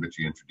its own, but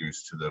you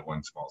introduced to the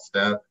One Small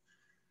Step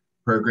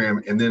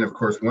program. And then, of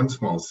course, One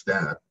Small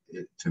Step,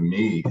 to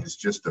me, is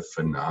just a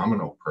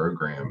phenomenal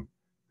program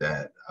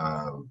that,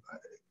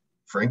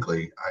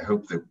 frankly, I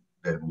hope that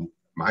that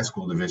my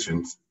school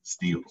division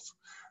steals.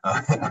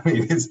 I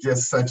mean, it's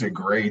just such a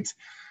great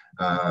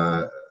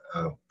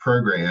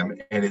program,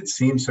 and it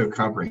seems so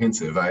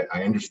comprehensive. I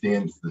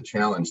understand the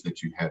challenge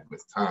that you had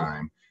with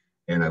time,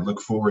 and I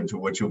look forward to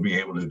what you'll be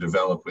able to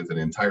develop with an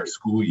entire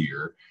school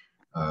year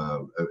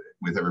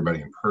with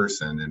everybody in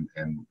person,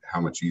 and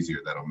how much easier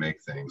that'll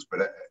make things.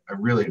 But I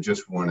really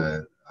just want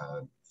to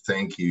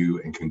thank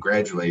you and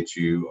congratulate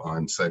you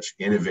on such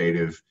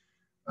innovative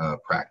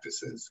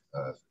practices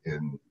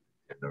in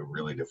a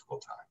really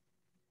difficult time.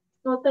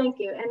 Well, thank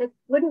you. And it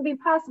wouldn't be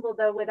possible,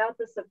 though, without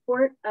the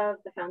support of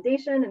the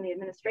foundation and the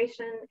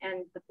administration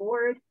and the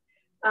board.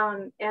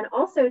 And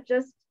also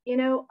just, you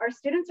know, our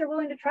students are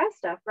willing to try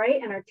stuff,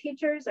 right? And our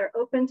teachers are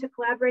open to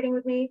collaborating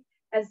with me.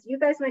 As you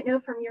guys might know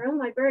from your own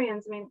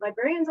librarians, I mean,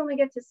 librarians only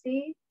get to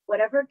see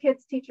whatever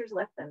kids teachers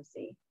let them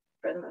see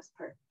for the most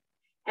part.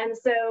 And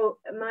so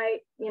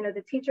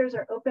the teachers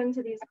are open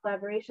to these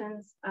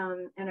collaborations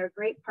and are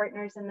great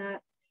partners in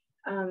that.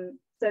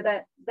 So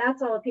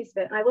that's all a piece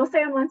of it. And I will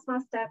say on one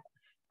small step,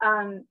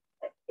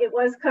 it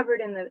was covered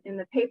in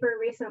the paper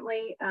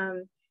recently.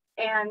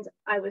 And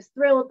I was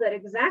thrilled that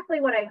exactly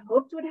what I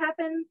hoped would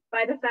happen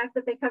by the fact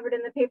that they covered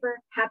in the paper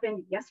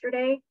happened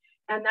yesterday.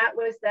 And that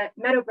was that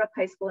Meadowbrook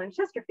High School in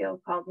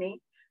Chesterfield called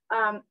me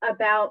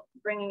about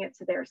bringing it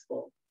to their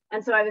school.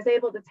 And so I was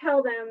able to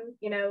tell them,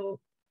 you know,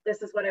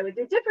 this is what I would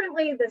do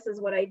differently. This is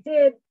what I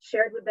did,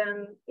 shared with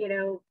them, you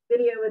know,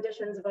 video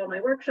editions of all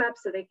my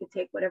workshops so they could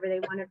take whatever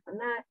they wanted from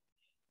that.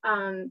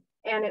 And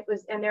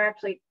they're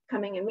actually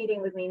coming and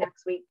meeting with me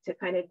next week to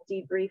kind of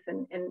debrief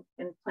and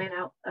plan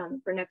out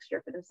for next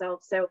year for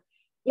themselves. So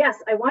yes,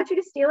 I want you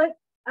to steal it,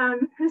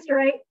 Mr.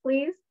 Wright,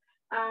 please.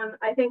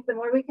 I think the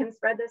more we can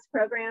spread this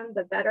program,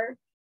 the better.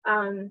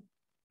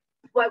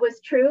 What was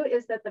true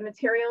is that the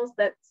materials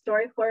that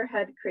StoryCorps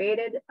had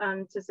created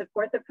to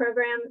support the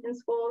program in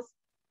schools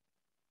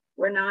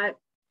were not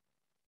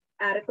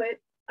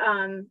adequate.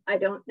 I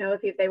don't know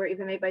if they were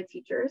even made by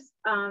teachers.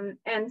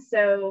 And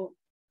so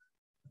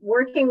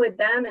working with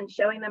them and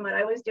showing them what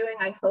I was doing,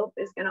 I hope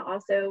is going to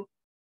also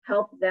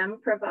help them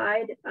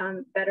provide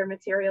better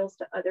materials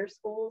to other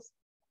schools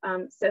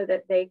so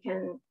that they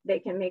can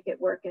make it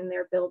work in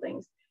their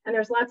buildings. And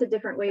there's lots of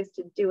different ways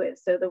to do it.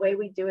 So the way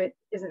we do it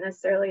isn't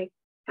necessarily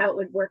how it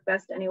would work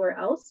best anywhere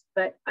else,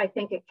 but I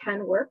think it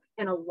can work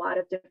in a lot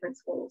of different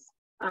schools.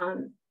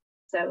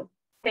 So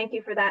thank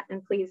you for that,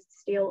 and please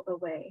steal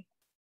away.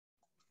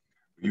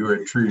 You are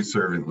a true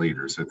servant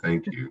leader, so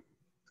thank you.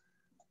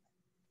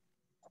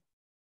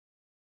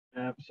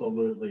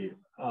 Absolutely.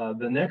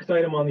 The next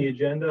item on the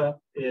agenda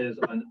is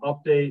an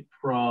update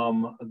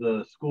from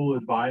the school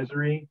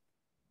advisory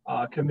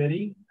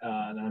committee.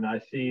 And I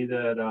see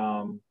that,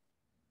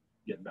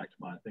 getting back to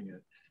my thing,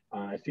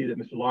 I see that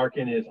Mr.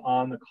 Larkin is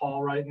on the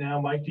call right now.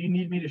 Mike, do you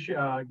need me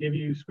to give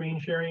you screen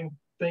sharing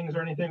things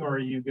or anything, or are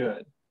you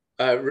good?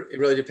 It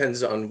really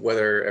depends on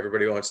whether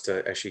everybody wants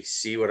to actually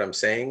see what I'm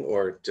saying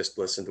or just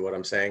listen to what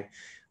I'm saying.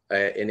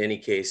 In any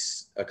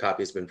case, a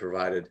copy has been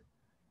provided,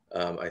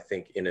 I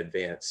think, in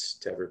advance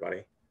to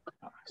everybody.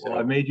 Well,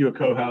 I made you a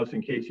co-host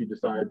in case you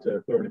decide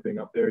to throw anything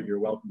up there. You're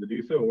welcome to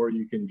do so, or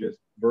you can just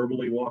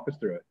verbally walk us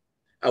through it.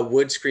 I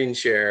would screen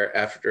share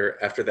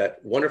after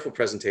that wonderful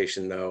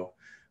presentation, though.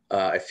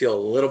 I feel a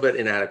little bit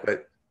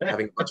inadequate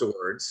having a bunch of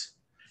words,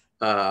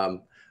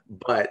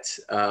 but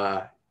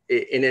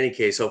in any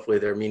case, hopefully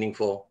they're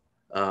meaningful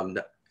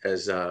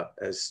as the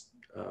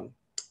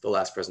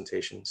last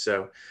presentation.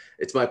 So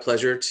it's my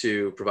pleasure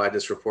to provide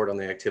this report on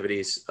the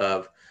activities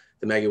of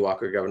the Maggie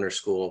Walker Governor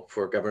School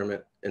for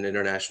Government and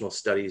International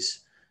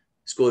Studies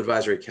School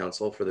Advisory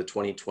Council for the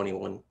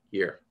 2021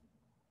 year,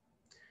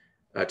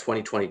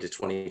 2020 to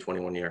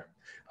 2021 year.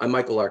 I'm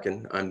Michael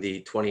Larkin. I'm the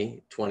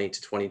 2020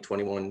 to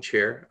 2021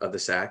 chair of the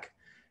SAC,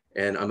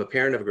 and I'm a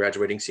parent of a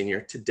graduating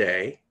senior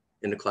today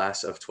in the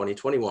class of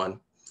 2021,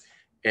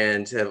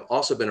 and have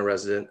also been a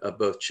resident of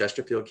both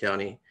Chesterfield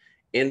County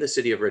and the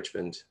city of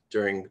Richmond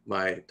during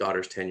my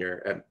daughter's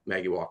tenure at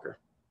Maggie Walker.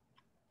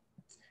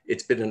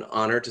 It's been an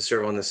honor to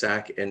serve on the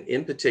SAC, and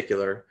in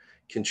particular,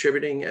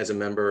 contributing as a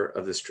member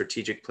of the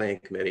Strategic Planning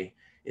Committee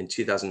in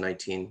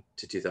 2019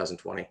 to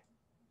 2020.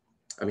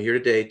 I'm here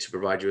today to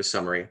provide you a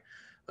summary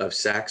of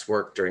SAC's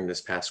work during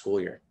this past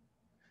school year.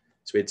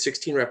 So we had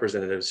 16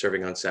 representatives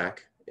serving on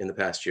SAC in the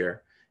past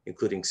year,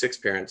 including 6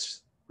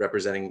 parents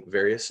representing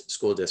various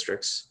school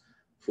districts,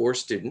 4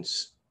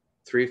 students,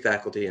 3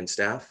 faculty and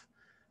staff,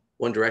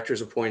 1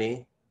 director's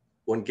appointee,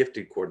 1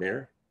 gifted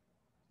coordinator,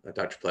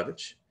 Dr.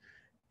 Plevich,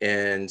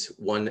 and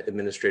 1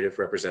 administrative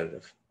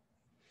representative.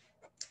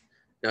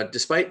 Now,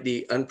 despite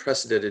the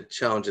unprecedented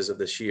challenges of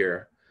this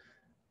year,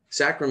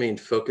 SAC remained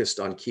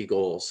focused on key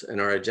goals, and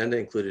our agenda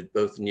included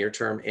both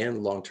near-term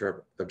and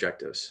long-term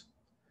objectives.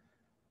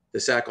 The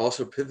SAC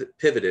also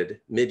pivoted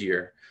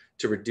mid-year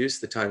to reduce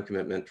the time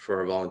commitment for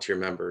our volunteer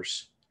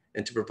members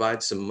and to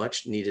provide some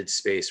much-needed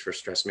space for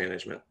stress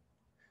management.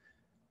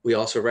 We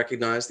also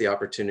recognized the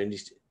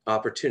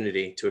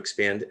opportunity to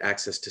expand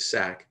access to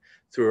SAC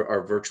through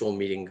our virtual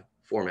meeting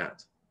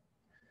format.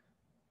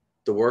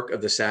 The work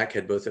of the SAC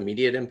had both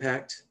immediate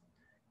impact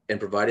and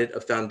provided a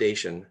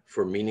foundation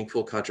for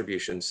meaningful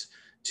contributions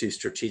to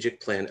strategic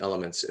plan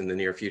elements in the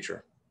near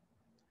future.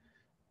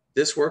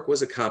 This work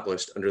was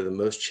accomplished under the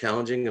most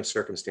challenging of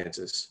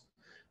circumstances,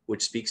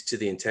 which speaks to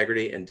the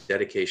integrity and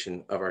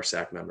dedication of our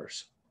SAC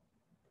members.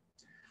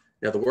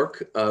 Now, the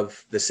work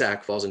of the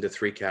SAC falls into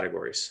three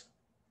categories: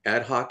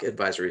 ad hoc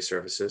advisory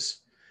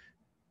services,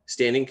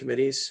 standing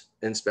committees,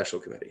 and special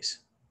committees.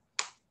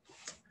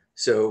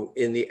 So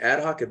in the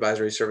ad hoc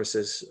advisory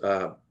services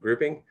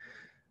grouping,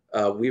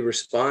 we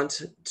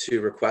respond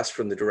to requests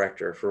from the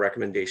director for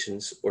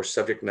recommendations or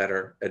subject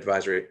matter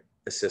advisory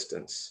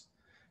assistance.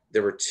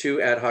 There were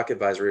 2 ad hoc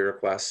advisory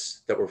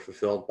requests that were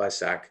fulfilled by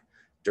SAC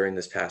during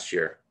this past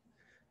year.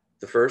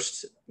 The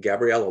first,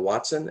 Gabriella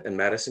Watson and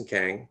Madison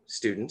Kang,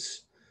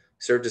 students,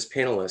 served as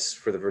panelists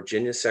for the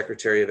Virginia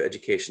Secretary of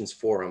Education's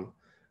Forum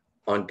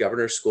on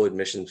Governor's School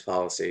Admissions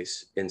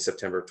Policies in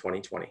September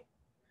 2020.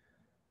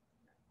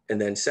 And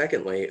then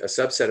secondly, a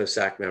subset of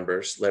SAC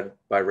members led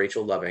by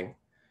Rachel Loving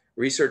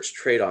researched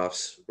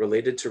trade-offs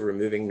related to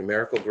removing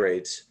numerical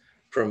grades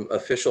from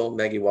official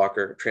Maggie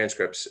Walker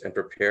transcripts and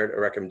prepared a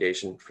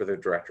recommendation for the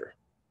director.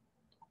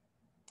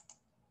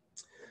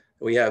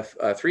 We have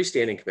 3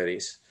 standing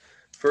committees.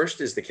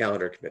 First is the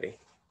calendar committee,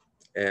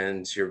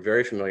 and you're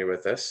very familiar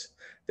with this.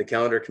 The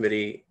calendar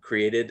committee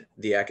created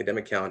the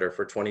academic calendar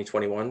for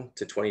 2021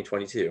 to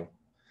 2022.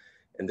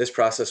 And this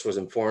process was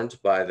informed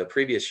by the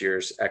previous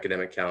year's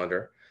academic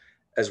calendar,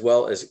 as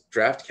well as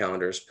draft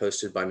calendars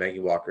posted by Maggie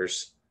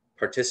Walker's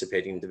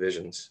participating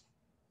divisions.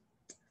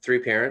 3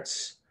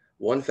 parents,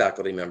 1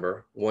 faculty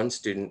member, 1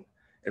 student,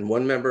 and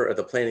 1 member of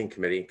the planning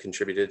committee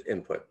contributed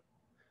input.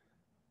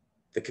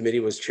 The committee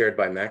was chaired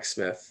by Max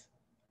Smith,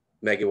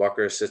 Maggie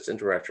Walker Assistant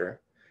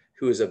Director,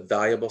 who is a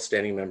valuable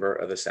standing member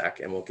of the SAC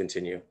and will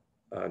continue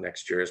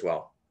next year as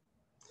well.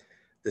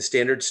 The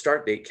standard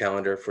start date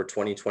calendar for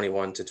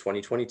 2021 to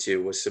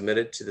 2022 was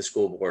submitted to the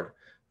school board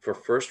for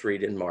first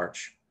read in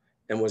March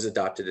and was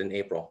adopted in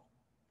April.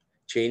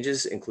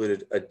 Changes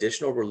included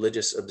additional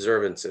religious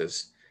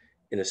observances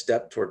in a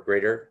step toward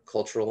greater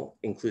cultural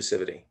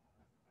inclusivity.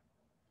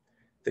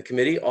 The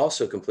committee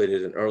also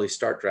completed an early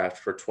start draft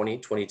for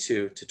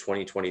 2022 to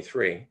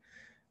 2023,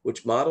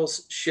 which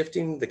models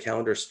shifting the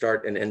calendar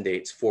start and end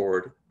dates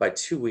forward by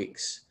 2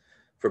 weeks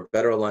for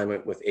better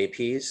alignment with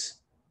APs,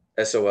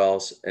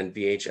 SOLs, and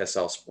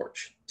VHSL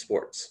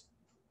sports.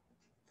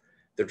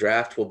 The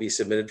draft will be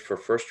submitted for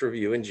first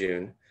review in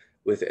June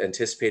with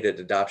anticipated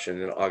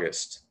adoption in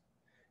August,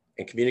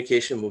 and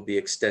communication will be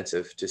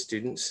extensive to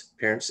students,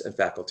 parents, and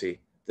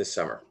faculty this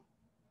summer.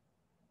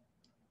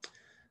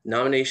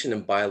 Nomination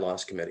and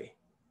Bylaws Committee.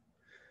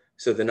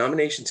 So the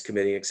Nominations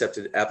Committee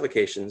accepted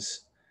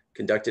applications,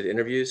 conducted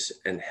interviews,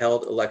 and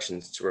held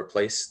elections to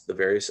replace the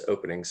various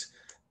openings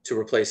to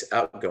replace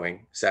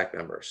outgoing SAC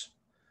members.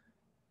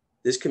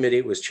 This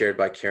committee was chaired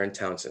by Karen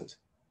Townsend.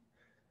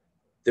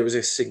 There was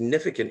a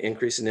significant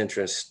increase in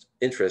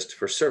interest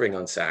for serving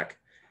on SAC,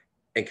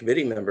 and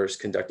committee members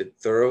conducted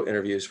thorough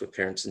interviews with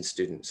parents and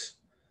students.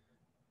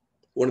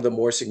 One of the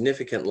more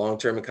significant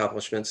long-term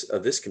accomplishments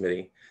of this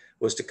committee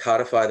was to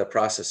codify the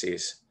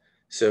processes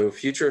so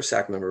future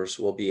SAC members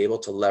will be able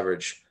to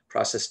leverage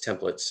process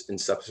templates in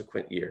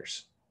subsequent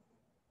years.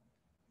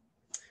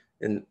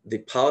 In the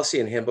Policy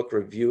and Handbook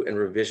Review and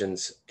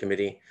Revisions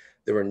Committee,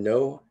 there were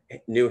no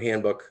new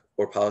handbook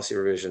or policy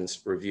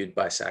revisions reviewed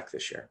by SAC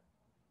this year.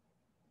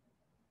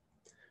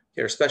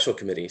 Here are special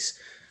committees.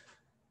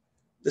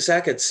 The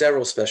SAC had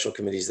several special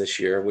committees this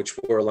year, which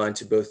were aligned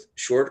to both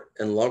short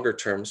and longer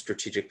term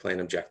strategic plan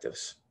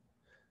objectives.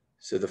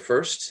 So the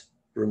first,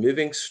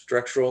 removing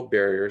structural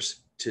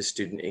barriers to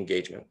student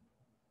engagement.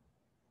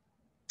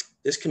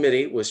 This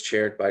committee was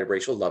chaired by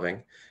Rachel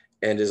Loving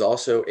and is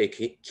also a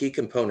key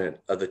component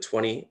of the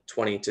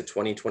 2020 to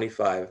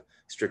 2025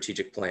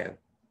 strategic plan.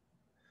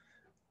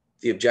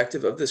 The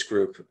objective of this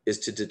group is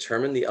to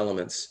determine the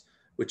elements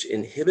which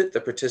inhibit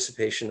the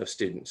participation of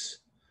students,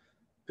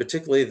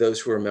 particularly those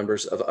who are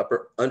members of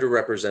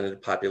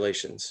underrepresented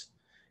populations,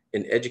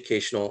 in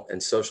educational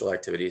and social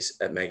activities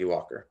at Maggie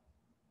Walker.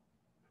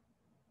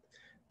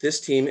 This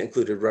team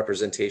included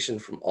representation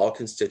from all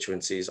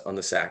constituencies on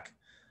the SAC,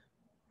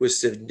 with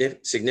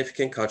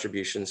significant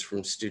contributions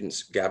from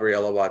students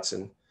Gabriella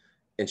Watson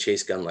and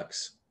Chase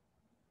Gunlicks.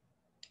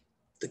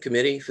 The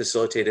committee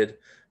facilitated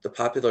the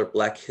popular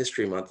Black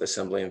History Month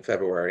Assembly in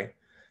February,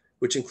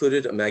 which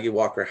included a Maggie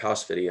Walker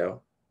house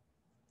video,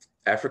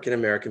 African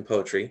American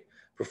poetry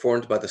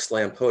performed by the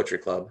Slam Poetry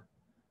Club,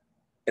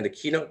 and a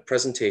keynote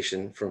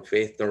presentation from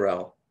Faith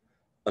Norrell,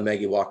 a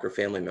Maggie Walker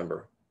family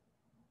member.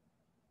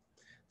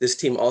 This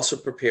team also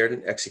prepared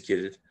and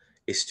executed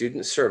a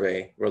student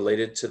survey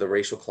related to the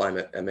racial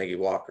climate at Maggie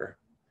Walker,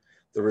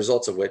 the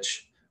results of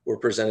which were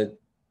presented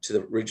to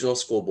the regional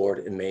school board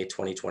in May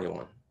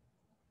 2021.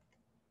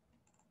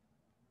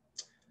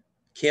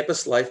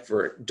 Campus life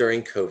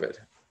during COVID.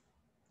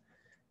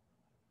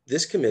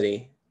 This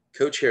committee,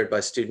 co-chaired by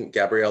student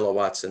Gabriella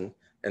Watson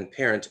and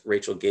parent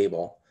Rachel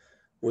Gable,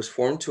 was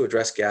formed to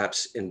address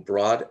gaps in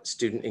broad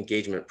student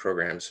engagement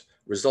programs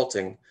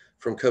resulting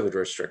from COVID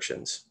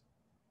restrictions.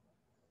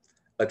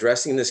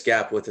 Addressing this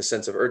gap with a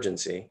sense of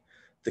urgency,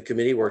 the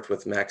committee worked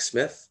with Max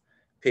Smith,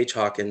 Paige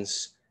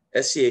Hawkins,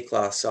 SCA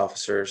class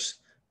officers,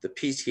 the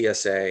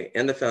PTSA,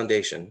 and the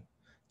foundation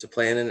to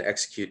plan and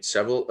execute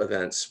several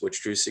events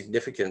which drew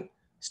significant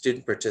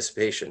student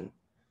participation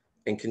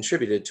and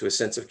contributed to a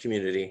sense of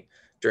community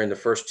during the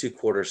first 2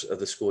 quarters of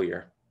the school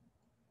year.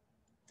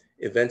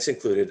 Events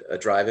included a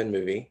drive-in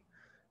movie,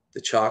 the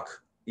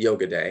Chalk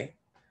Yoga Day,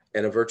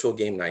 and a virtual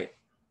game night.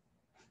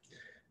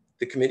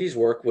 The committee's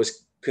work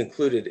was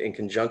concluded in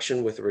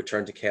conjunction with the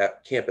return to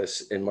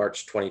campus in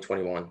March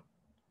 2021.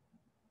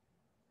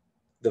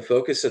 The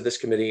focus of this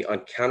committee on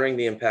countering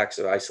the impacts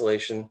of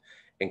isolation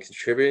and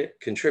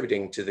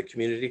contributing to the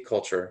community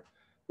culture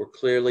were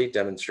clearly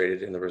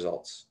demonstrated in the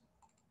results.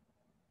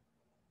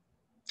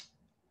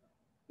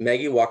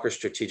 Maggie Walker's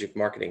strategic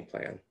marketing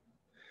plan.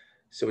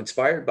 So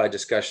inspired by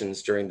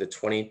discussions during the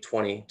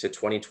 2020 to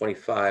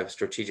 2025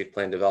 strategic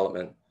plan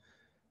development,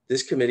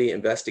 this committee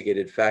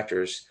investigated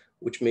factors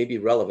which may be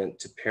relevant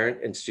to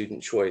parent and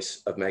student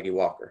choice of Maggie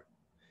Walker,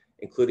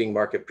 including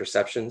market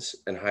perceptions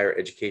and higher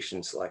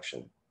education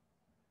selection.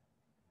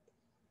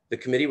 The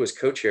committee was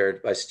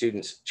co-chaired by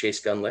students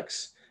Chase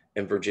Gunlicks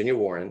and Virginia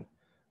Warren,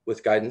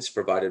 with guidance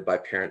provided by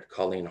parent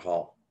Colleen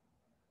Hall.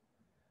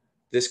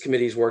 This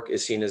committee's work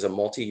is seen as a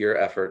multi-year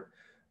effort,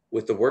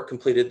 with the work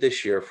completed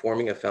this year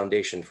forming a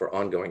foundation for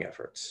ongoing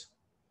efforts.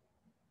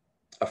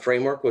 A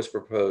framework was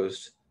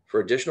proposed for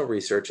additional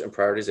research and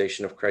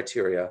prioritization of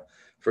criteria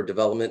for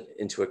development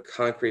into a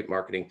concrete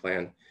marketing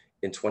plan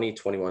in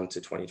 2021 to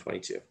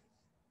 2022.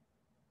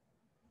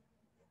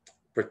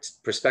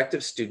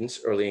 Prospective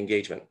students' early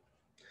engagement.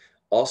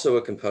 Also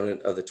a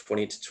component of the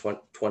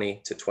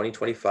 2020 to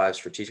 2025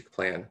 strategic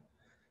plan,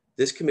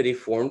 this committee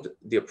formed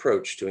the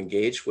approach to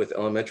engage with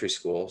elementary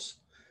schools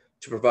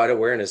to provide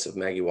awareness of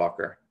Maggie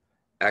Walker,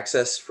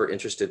 access for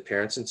interested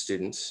parents and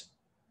students,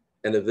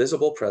 and the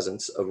visible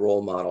presence of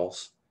role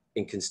models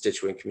in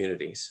constituent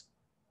communities.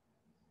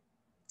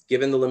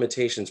 Given the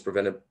limitations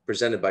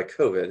presented by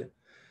COVID,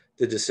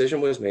 the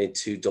decision was made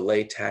to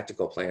delay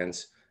tactical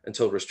plans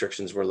until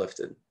restrictions were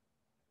lifted.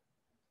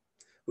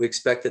 We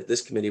expect that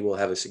this committee will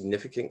have a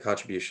significant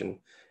contribution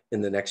in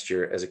the next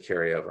year as a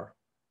carryover.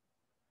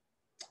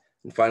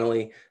 And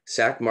finally,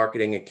 SAC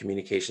marketing and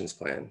communications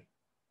plan.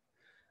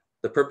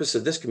 The purpose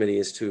of this committee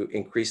is to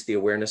increase the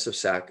awareness of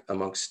SAC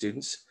amongst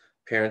students,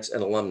 parents,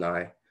 and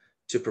alumni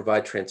to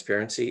provide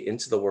transparency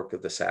into the work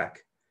of the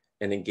SAC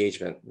and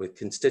engagement with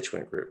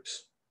constituent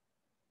groups.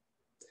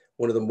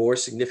 One of the more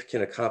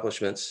significant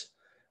accomplishments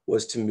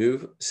was to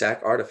move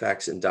SAC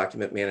artifacts and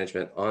document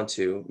management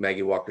onto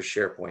Maggie Walker's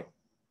SharePoint.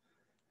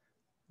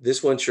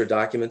 This will ensure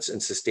documents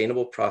and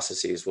sustainable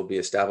processes will be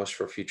established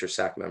for future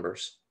SAC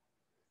members.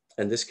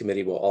 And this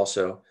committee will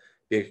also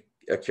be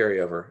a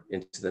carryover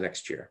into the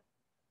next year.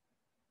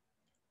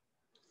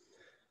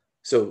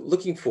 So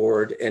looking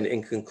forward and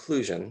in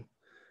conclusion,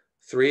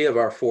 3 of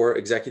our 4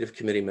 executive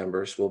committee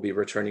members will be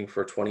returning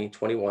for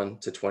 2021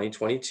 to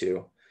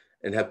 2022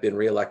 and have been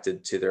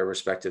reelected to their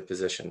respective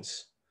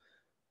positions.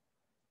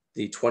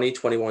 The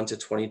 2021 to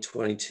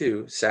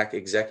 2022 SAC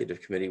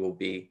Executive Committee will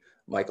be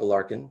Michael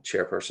Larkin,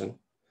 Chairperson,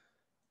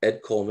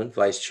 Ed Coleman,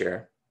 Vice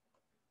Chair,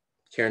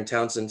 Karen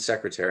Townsend,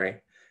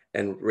 Secretary,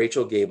 and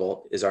Rachel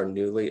Gable is our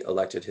newly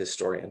elected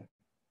historian.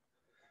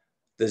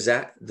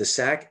 The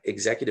SAC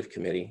Executive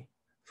Committee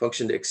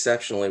functioned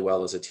exceptionally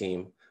well as a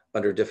team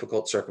under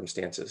difficult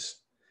circumstances,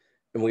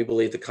 and we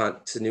believe the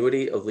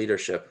continuity of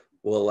leadership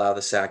will allow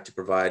the SAC to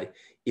provide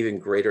even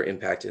greater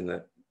impact in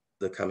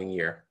the coming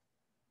year.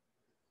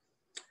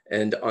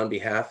 And on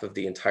behalf of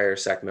the entire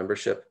SAC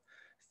membership,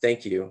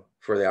 thank you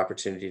for the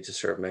opportunity to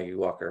serve Maggie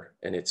Walker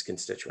and its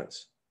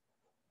constituents.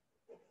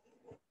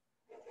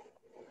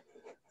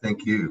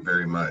 Thank you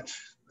very much.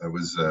 That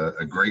was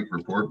a great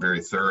report,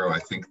 very thorough. I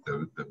think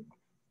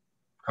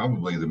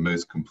probably the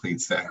most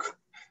complete SAC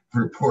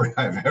report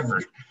I've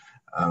ever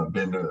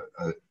been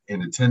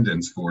in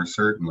attendance for,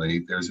 certainly.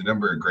 There's a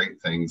number of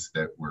great things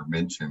that were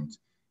mentioned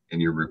in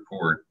your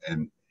report.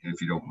 And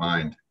if you don't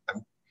mind,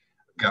 I've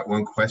got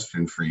one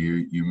question for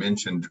you. You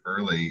mentioned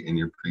early in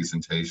your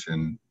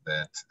presentation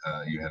that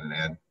you had an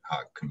ad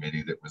hoc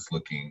committee that was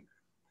looking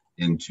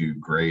into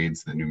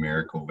grades, the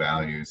numerical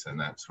values, and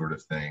that sort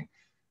of thing.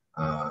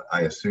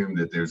 I assume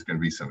that there's going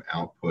to be some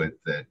output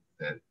that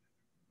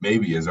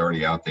maybe is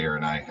already out there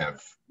and I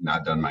have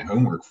not done my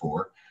homework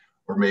for,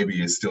 or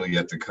maybe is still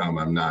yet to come.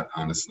 I'm not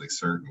honestly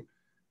certain,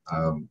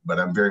 but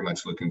I'm very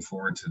much looking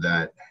forward to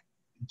that.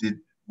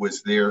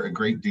 Was there a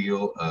great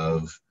deal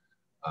of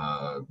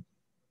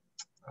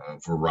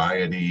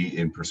variety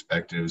in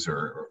perspectives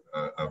or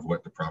of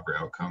what the proper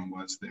outcome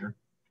was there?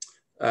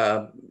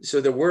 So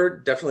there were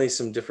definitely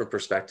some different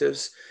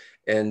perspectives,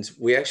 and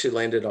we actually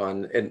landed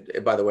on, and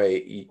by the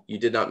way, you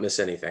did not miss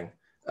anything.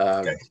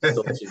 Okay.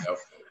 To let you know.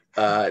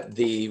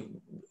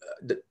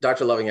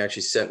 Dr. Loving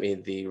actually sent me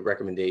the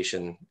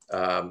recommendation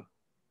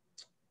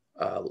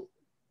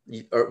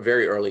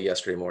very early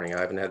yesterday morning. I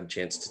haven't had a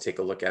chance to take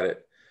a look at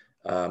it,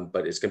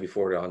 but it's going to be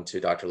forwarded on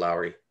to Dr.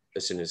 Lowry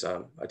as soon as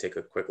I take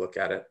a quick look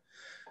at it.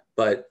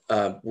 But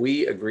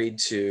we agreed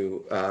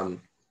to,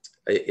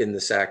 in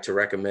the SAC, to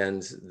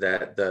recommend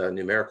that the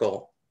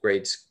numerical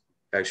grades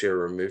actually are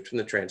removed from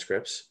the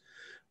transcripts.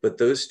 But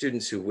those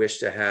students who wish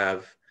to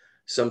have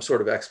some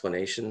sort of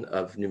explanation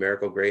of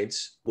numerical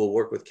grades will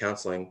work with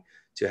counseling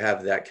to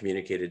have that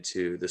communicated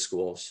to the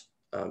schools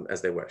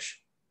as they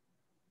wish.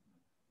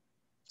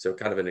 So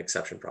kind of an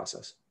exception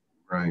process.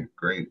 Right,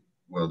 great.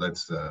 Well,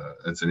 that's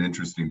an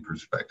interesting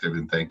perspective,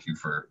 and thank you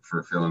for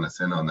filling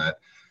us in on that.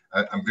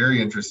 I'm very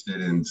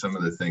interested in some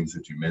of the things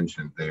that you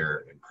mentioned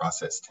there in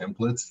process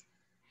templates.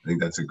 I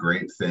think that's a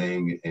great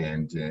thing,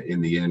 and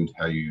in the end,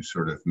 how you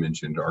sort of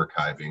mentioned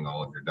archiving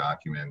all of your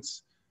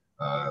documents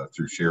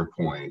through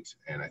SharePoint,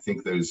 and I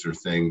think those are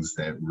things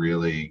that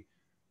really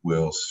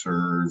will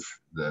serve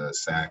the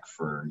SAC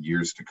for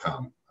years to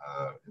come.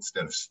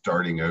 Instead of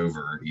starting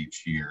over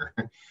each year,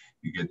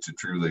 you get to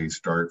truly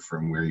start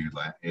from where you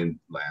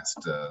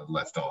last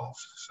left off.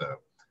 So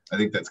I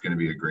think that's going to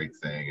be a great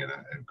thing, and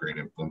a great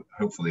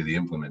hopefully the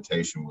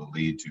implementation will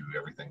lead to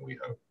everything we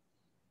hope.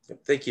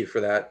 Thank you for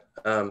that.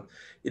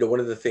 You know, one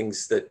of the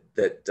things that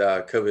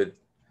COVID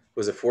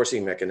was a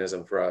forcing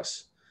mechanism for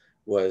us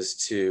was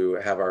to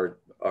have our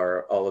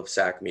all of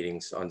SAC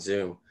meetings on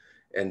Zoom.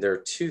 And there are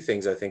two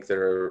things I think that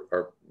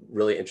are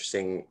really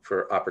interesting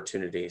for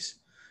opportunities.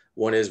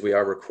 One is we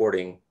are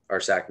recording our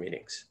SAC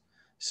meetings.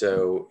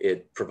 So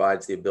it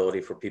provides the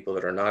ability for people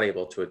that are not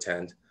able to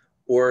attend,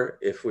 or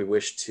if we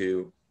wish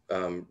to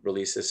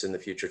release this in the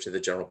future to the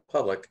general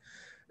public,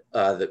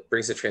 that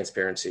brings the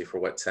transparency for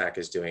what SAC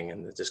is doing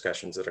and the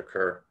discussions that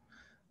occur.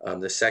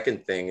 The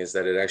second thing is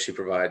that it actually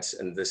provides,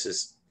 and this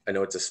is, I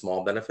know it's a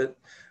small benefit,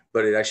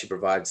 but it actually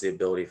provides the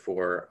ability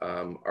for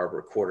our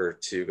recorder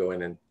to go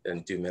in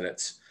and do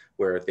minutes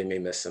where they may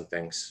miss some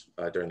things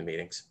during the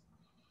meetings.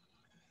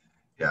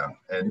 Yeah,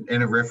 and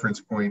a reference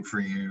point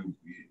for you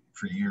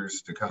for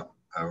years to come,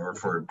 or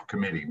for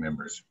committee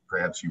members.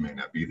 Perhaps you may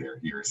not be there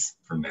years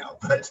from now,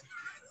 but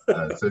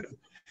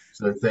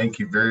so thank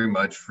you very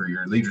much for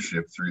your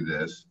leadership through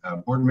this.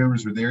 Board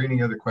members, are there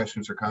any other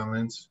questions or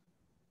comments?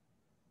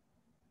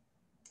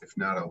 If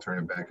not, I'll turn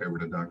it back over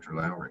to Dr.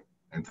 Lowry.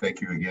 And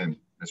thank you again,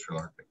 Mr.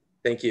 Larkin.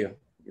 Thank you.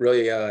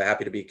 Really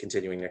happy to be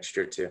continuing next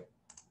year too.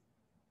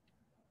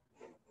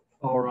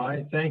 All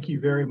right, thank you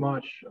very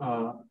much,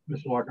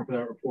 Mr. Larkin, for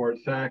that report.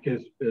 SAC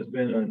has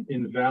been an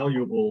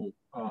invaluable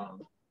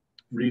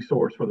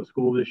resource for the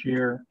school this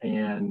year,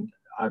 and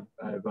I've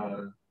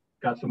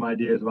got some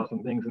ideas about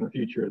some things in the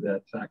future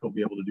that SAC will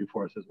be able to do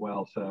for us as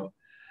well. So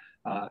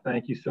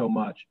thank you so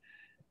much.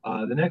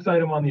 The next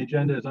item on the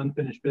agenda is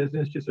unfinished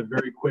business. Just a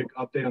very quick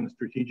update on the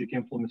strategic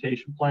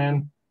implementation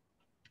plan.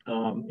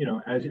 You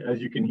know,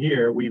 as you can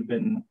hear, we've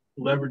been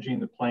leveraging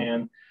the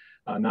plan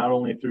not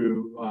only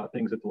through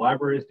things that the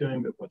library is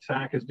doing, but what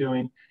SAC is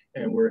doing.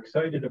 And we're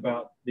excited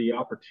about the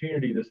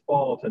opportunity this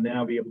fall to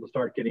now be able to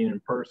start getting in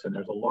person.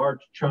 There's a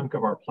large chunk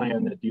of our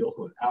plan that deals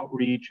with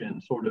outreach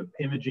and sort of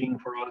imaging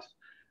for us,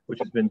 which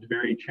has been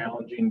very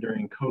challenging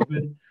during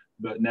COVID.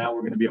 But now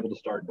we're going to be able to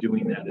start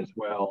doing that as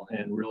well,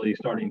 and really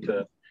starting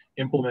to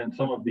implement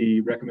some of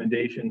the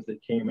recommendations that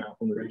came out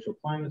from the racial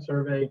climate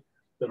survey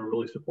that will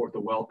really support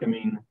the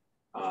welcoming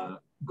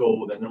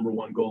goal, that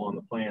 #1 goal on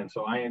the plan.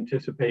 So I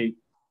anticipate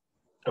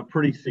a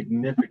pretty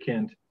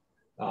significant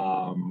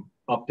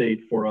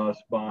update for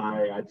us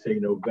by, I'd say,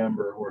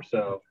 November or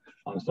so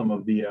on some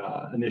of the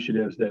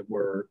initiatives that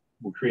were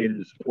created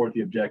to support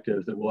the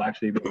objectives that we'll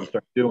actually be able to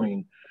start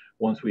doing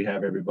once we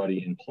have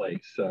everybody in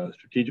place.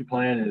 Strategic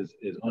plan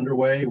is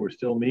underway. We're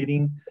still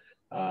meeting,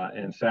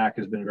 and SAC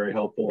has been very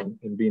helpful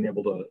in being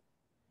able to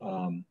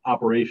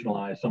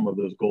operationalize some of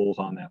those goals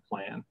on that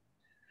plan.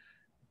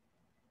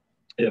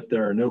 If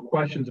there are no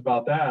questions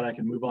about that, I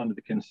can move on to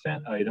the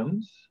consent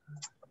items.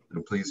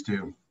 Please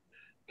do.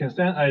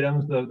 Consent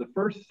items, the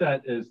first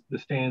set is the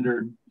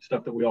standard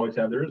stuff that we always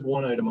have. There is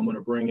one item I'm going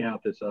to bring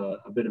out that's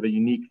a bit of a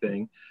unique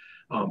thing.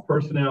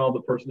 Personnel,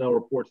 the personnel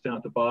reports down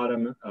at the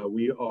bottom.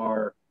 We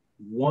are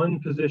one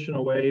position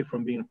away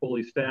from being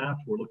fully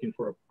staffed. We're looking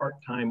for a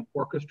part-time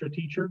orchestra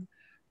teacher,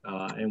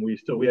 and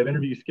we have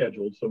interviews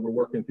scheduled, so we're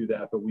working through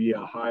that. But we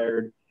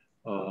hired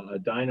a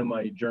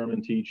dynamite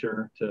German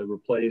teacher to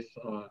replace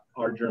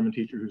our German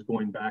teacher who's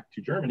going back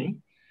to Germany,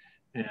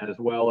 as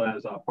well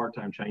as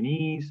part-time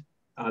Chinese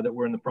that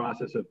we're in the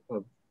process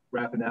of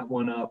wrapping that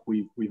one up.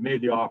 We've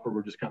made the offer.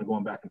 We're just kind of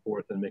going back and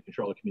forth and making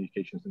sure all the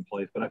communication's in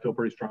place. But I feel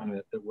pretty strong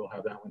that we'll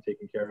have that one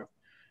taken care of.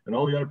 And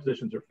all the other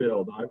positions are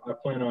filled. I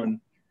plan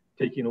on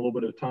taking a little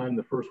bit of time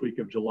the first week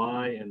of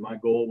July, and my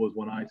goal was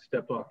when I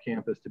stepped off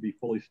campus to be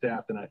fully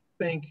staffed. And I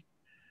think,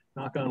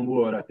 knock on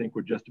wood, I think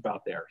we're just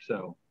about there.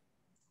 So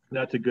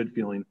that's a good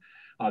feeling.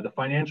 The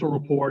financial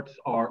reports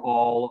are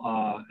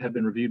all have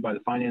been reviewed by the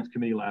Finance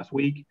Committee last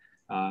week.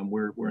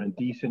 We're in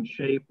decent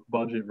shape.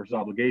 Budget versus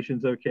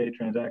obligations okay.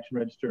 Transaction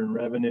register and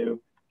revenue.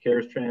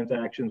 CARES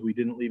transactions, we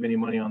didn't leave any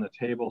money on the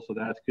table, so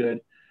that's good.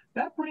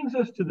 That brings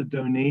us to the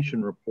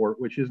donation report,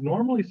 which is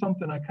normally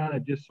something I kind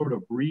of just sort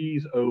of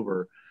breeze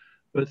over.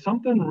 But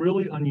something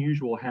really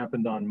unusual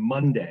happened on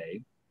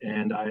Monday,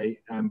 And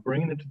I'm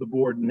bringing it to the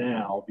board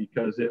now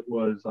because it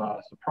was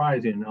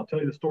surprising. And I'll tell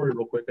you the story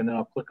real quick, and then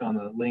I'll click on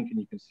the link and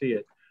you can see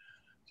it.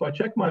 So I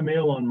checked my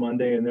mail on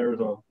Monday, and there was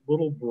a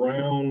little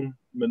brown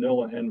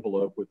manila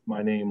envelope with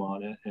my name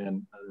on it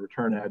and a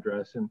return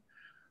address. And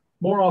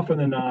more often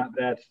than not,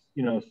 that's,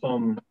 you know,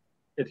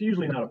 it's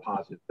usually not a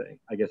positive thing,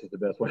 I guess is the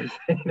best way of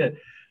saying it.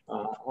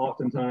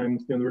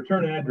 Oftentimes, you know, the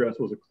return address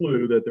was a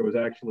clue that there was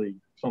actually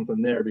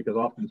something there, because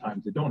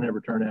oftentimes they don't have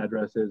return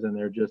addresses and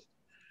they're just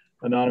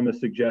anonymous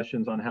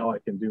suggestions on how I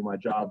can do my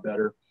job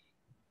better.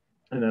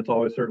 And that's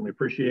always certainly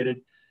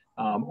appreciated.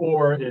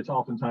 Or it's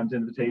oftentimes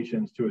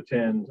invitations to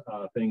attend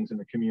things in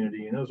the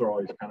community, and those are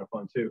always kind of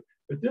fun too.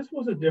 But this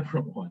was a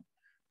different one.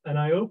 And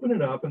I opened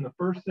it up, and the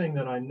first thing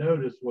that I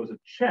noticed was a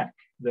check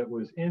that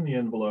was in the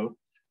envelope.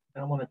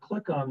 And I'm going to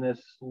click on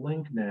this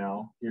link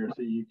now here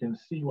so you can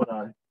see what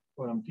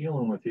I'm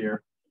dealing with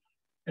here.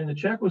 And the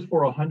check was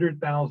for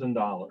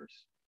 $100,000.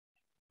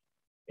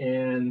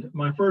 And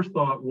my first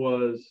thought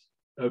was,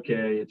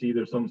 okay, it's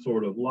either some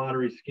sort of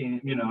lottery scam.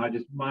 You know,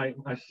 my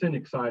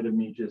cynic side of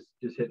me just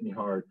hit me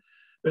hard.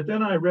 But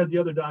then I read the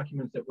other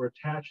documents that were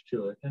attached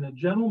to it. And a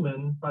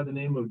gentleman by the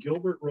name of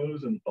Gilbert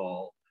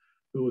Rosenthal,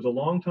 who was a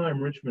longtime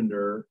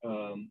Richmonder,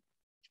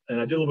 and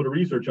I did a little bit of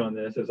research on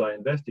this as I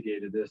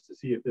investigated this to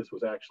see if this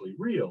was actually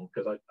real,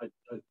 because I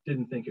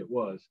didn't think it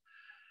was.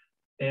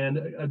 And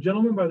a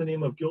gentleman by the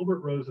name of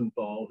Gilbert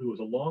Rosenthal, who was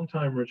a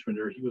longtime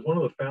Richmonder, he was one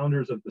of the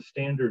founders of the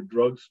standard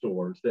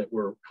drugstores that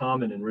were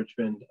common in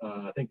Richmond.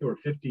 I think there were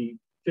 50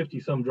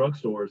 some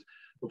drugstores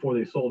before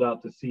they sold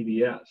out to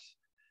CVS.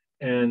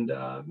 And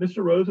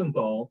Mr.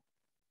 Rosenthal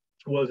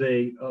was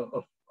a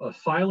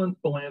silent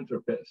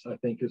philanthropist, I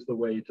think is the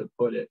way to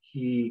put it.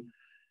 He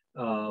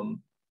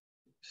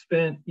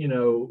spent, you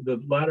know,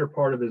 the latter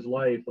part of his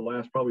life, the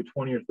last probably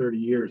 20 or 30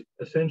 years,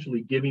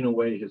 essentially giving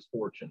away his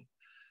fortune.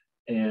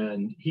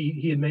 And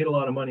he had made a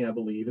lot of money, I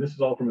believe. And this is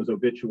all from his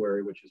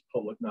obituary, which is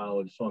public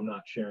knowledge, so I'm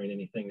not sharing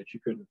anything that you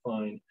couldn't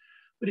find.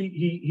 But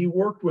he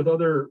worked with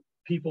other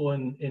people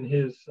in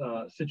his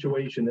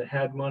situation that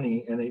had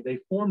money, and they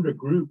formed a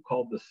group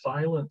called the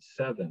Silent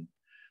Seven.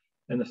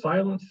 And the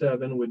Silent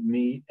Seven would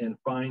meet and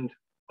find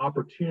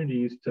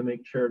opportunities to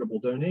make charitable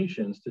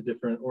donations to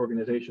different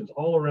organizations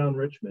all around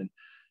Richmond.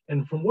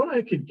 And from what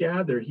I could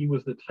gather, he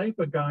was the type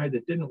of guy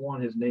that didn't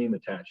want his name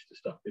attached to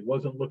stuff. He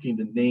wasn't looking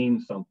to name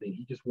something.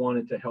 He just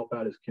wanted to help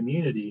out his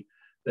community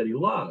that he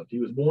loved. He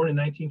was born in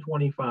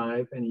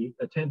 1925, and he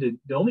attended,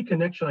 the only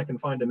connection I can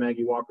find to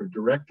Maggie Walker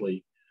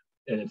directly,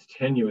 and it's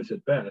tenuous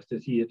at best,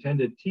 is he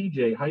attended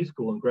TJ High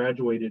School and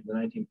graduated in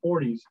the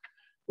 1940s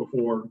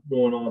before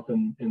going off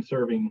and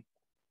serving,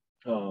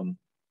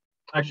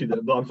 actually,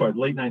 the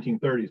late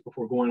 1930s,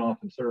 before going off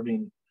and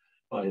serving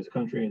his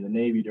country in the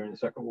Navy during the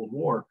Second World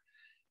War.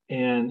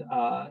 And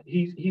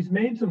he's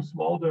made some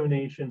small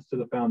donations to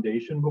the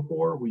foundation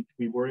before. We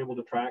were able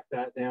to track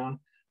that down.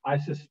 I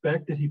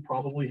suspect that he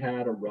probably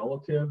had a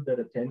relative that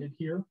attended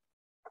here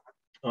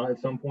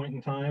at some point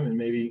in time, and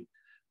maybe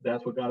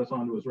that's what got us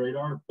onto his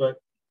radar. But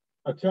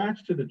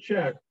attached to the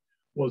check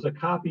was a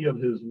copy of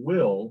his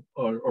will,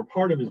 or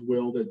part of his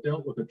will, that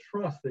dealt with a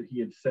trust that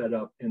he had set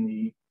up in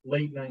the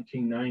late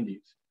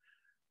 1990s.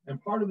 And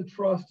part of the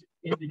trust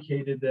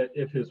indicated that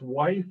if his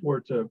wife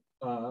were to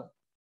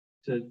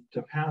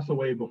pass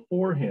away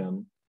before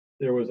him,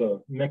 there was a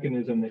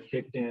mechanism that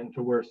kicked in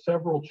to where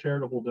several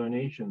charitable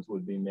donations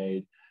would be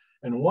made.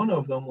 And one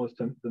of them was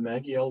to the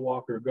Maggie L.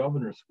 Walker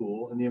Governor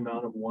School in the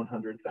amount of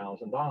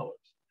 $100,000.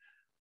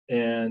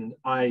 And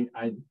I,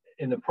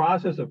 in the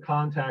process of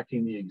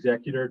contacting the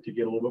executor to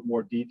get a little bit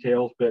more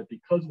details, but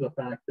because of the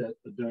fact that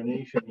the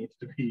donation needs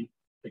to be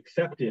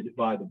accepted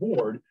by the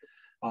board,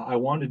 I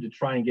wanted to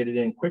try and get it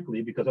in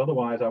quickly, because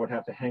otherwise I would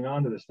have to hang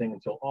on to this thing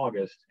until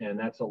August, and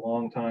that's a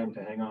long time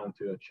to hang on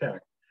to a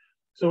check.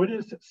 So it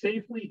is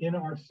safely in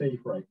our safe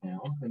right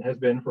now, and has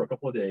been for a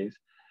couple of days.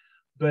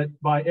 But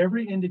by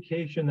every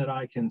indication that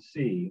I can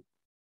see,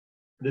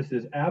 this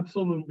is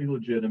absolutely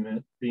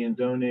legitimate, being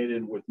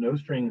donated with no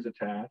strings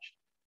attached,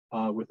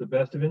 with the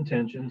best of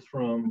intentions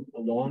from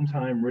a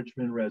longtime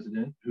Richmond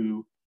resident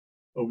who,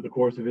 over the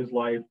course of his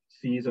life,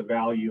 sees a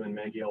value in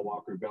Maggie L.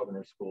 Walker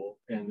Governor School.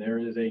 And there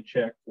is a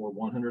check for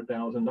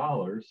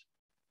 $100,000.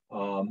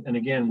 And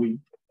again,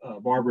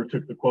 Barbara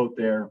took the quote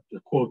there,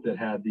 the quote that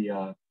had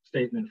the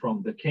statement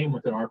that came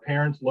with it. Our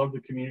parents loved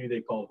the community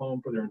they called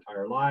home for their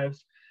entire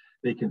lives.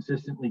 They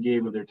consistently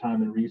gave of their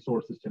time and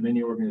resources to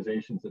many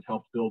organizations that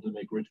helped build and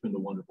make Richmond a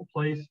wonderful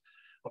place.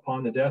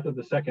 Upon the death of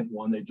the second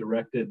one, they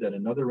directed that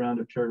another round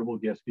of charitable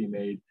gifts be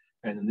made,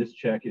 and this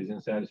check is in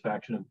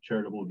satisfaction of the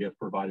charitable gift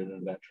provided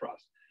under that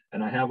trust.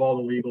 And I have all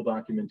the legal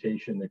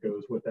documentation that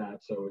goes with that,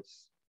 so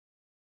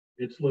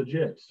it's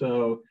legit.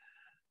 So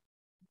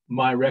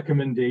my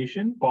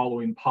recommendation,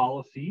 following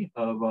policy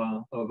of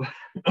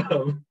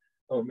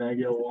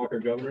Maggie L. Walker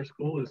Governor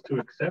School, is to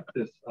accept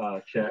this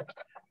check.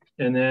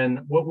 And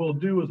then what we'll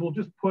do is we'll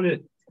just put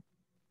it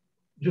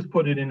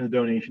in the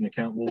donation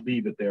account. We'll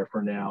leave it there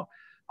for now.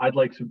 I'd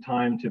like some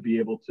time to be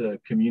able to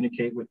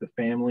communicate with the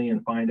family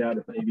and find out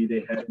if maybe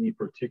they had any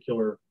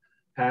particular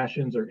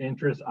passions or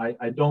interests.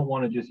 I don't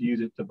want to just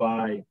use it to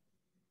buy,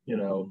 you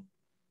know,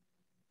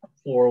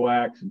 floor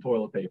wax and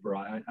toilet paper.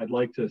 I'd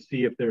like to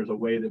see if there's a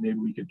way that maybe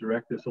we could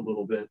direct this a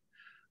little bit,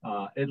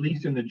 at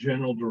least in the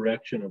general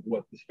direction of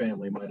what this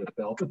family might have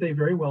felt. But they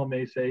very well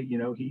may say, you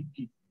know, he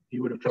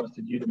would have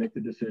trusted you to make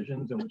the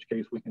decisions, in which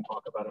case we can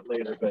talk about it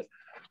later. But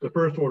the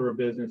first order of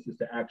business is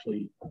to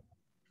actually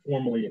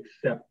formally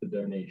accept the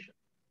donation.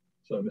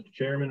 So, Mr.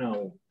 Chairman,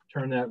 I'll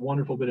turn that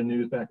wonderful bit of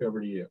news back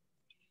over to you.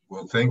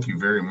 Well, thank you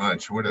very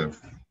much. What a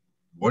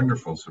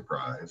wonderful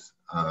surprise.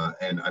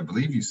 And I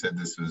believe you said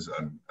this was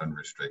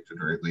unrestricted,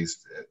 or at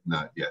least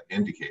not yet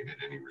indicated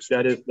any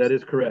restrictions. That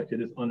is correct.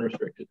 It is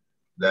unrestricted.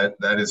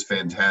 That is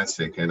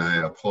fantastic. And I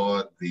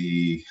applaud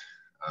the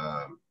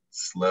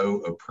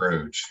slow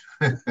approach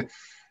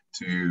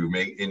to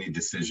make any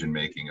decision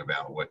making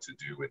about what to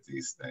do with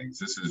these things.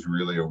 This is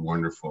really a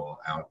wonderful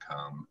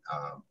outcome.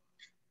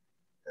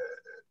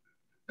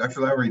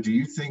 Dr. Lowry, do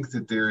you think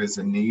that there is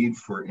a need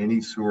for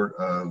any sort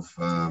of,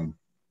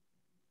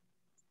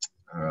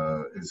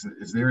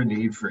 is there a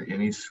need for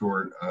any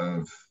sort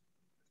of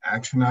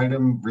action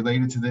item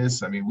related to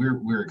this? I mean,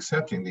 we're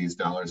accepting these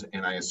dollars,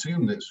 and I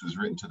assume this was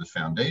written to the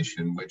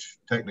foundation, which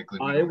technically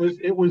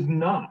it was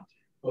not.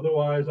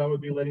 Otherwise, I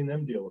would be letting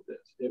them deal with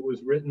this. It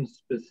was written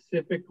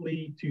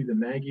specifically to the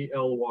Maggie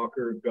L.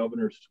 Walker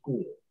Governor's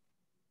School.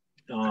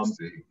 I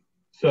see.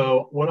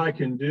 So what I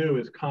can do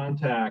is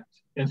contact,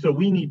 and so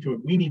we need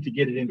to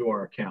get it into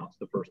our accounts,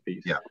 the first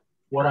piece. Yeah.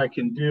 What I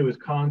can do is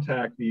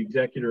contact the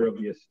executor of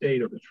the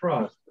estate or the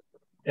trust.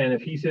 And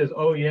if he says,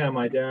 oh yeah,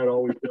 my dad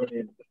always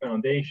donated to the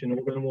foundation,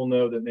 well, then we'll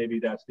know that maybe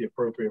that's the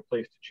appropriate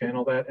place to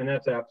channel that. And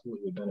that's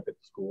absolutely benefit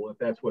the school if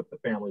that's what the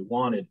family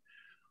wanted.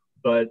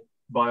 But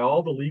by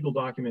all the legal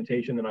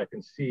documentation that I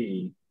can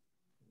see,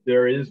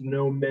 there is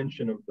no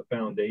mention of the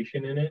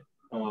foundation in it,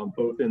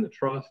 both in the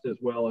trust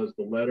as well as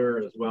the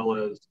letter, as well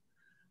as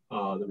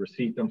the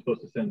receipt I'm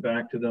supposed to send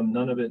back to them.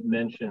 None of it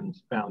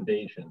mentions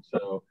foundation.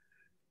 So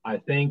I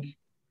think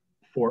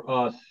for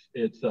us,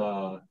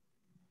 I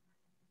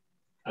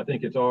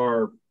think it's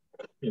our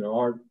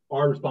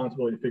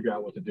responsibility to figure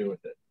out what to do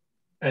with it.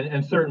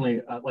 And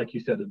certainly, like you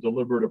said, a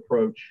deliberate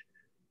approach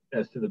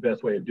as to the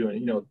best way of doing it.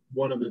 You know,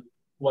 one of the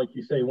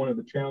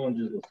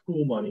challenges with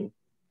school money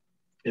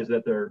is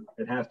that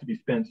it has to be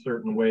spent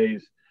certain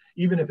ways.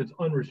 Even if it's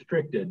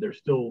unrestricted,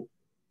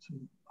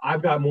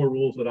 I've got more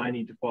rules that I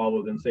need to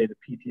follow than, say, the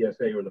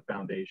PTSA or the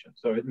foundation.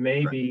 So it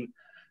may be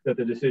that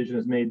the decision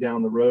is made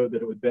down the road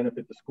that it would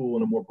benefit the school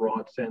in a more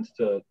broad sense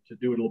to do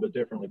it a little bit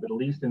differently. But at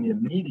least in the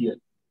immediate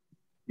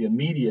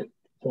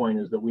point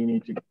is that we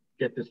need to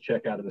get this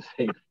check out of the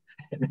safe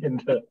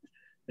and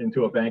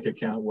into a bank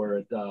account where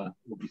it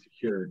will be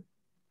secured.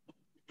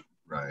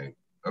 Right.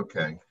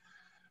 Okay.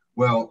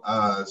 Well,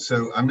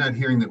 so I'm not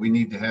hearing that we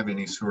need to have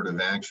any sort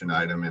of action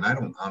item, and I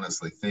don't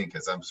honestly think,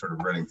 as I'm sort of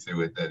running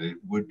through it, that it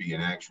would be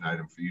an action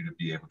item for you to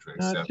be able to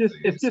accept.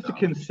 It's just a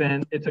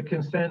consent. It's a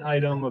consent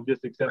item of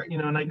just accept. Right. You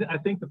know, and I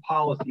think the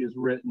policy is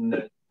written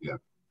that,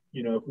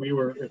 you know,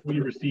 if we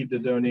received a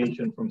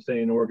donation from,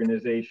 say, an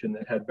organization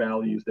that had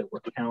values that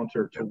were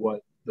counter to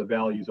what the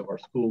values of our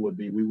school would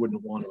be, we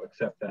wouldn't want to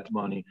accept that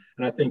money.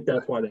 And I think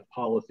that's why that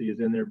policy is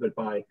in there. But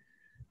by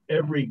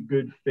every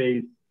good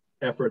faith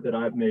effort that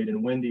I've made,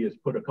 and Wendy has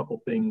put a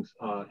couple things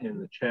in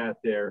the chat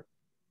there,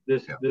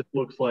 this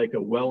looks like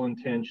a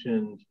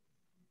well-intentioned,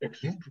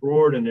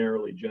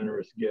 extraordinarily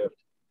generous gift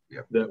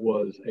that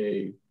was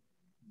a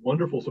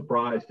wonderful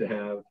surprise to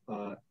have,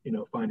 you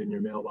know, find in your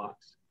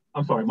mailbox.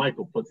 I'm sorry,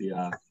 Michael put it.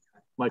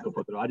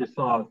 I just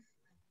saw.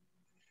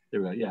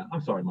 There we go. Yeah,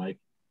 I'm sorry, Mike.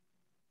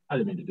 I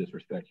didn't mean to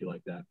disrespect you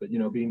like that, but you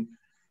know, being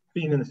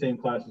in the same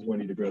class as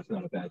Wendy DeGroat is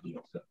not a bad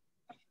deal. So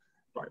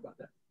sorry about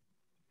that.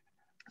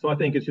 So I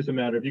think it's just a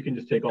matter of, you can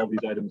just take all these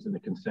items in the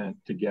consent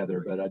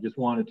together, but I just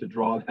wanted to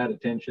draw that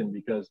attention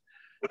because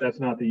that's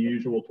not the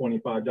usual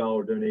 $25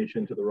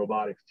 donation to the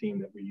robotics team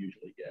that we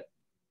usually get.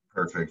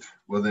 Perfect.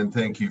 Well, then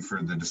thank you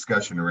for the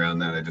discussion around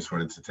that. I just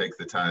wanted to take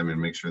the time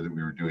and make sure that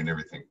we were doing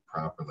everything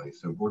properly.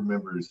 So board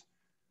members,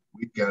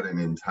 we've got an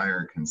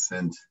entire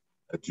consent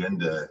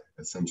agenda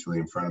essentially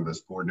in front of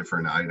us, 4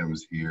 different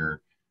items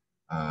here.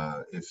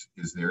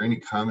 Is there any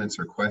comments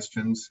or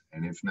questions?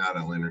 And if not,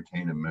 I'll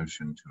entertain a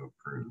motion to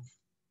approve.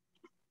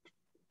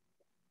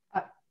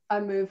 I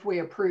move we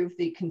approve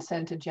the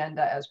consent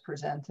agenda as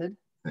presented.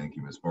 Thank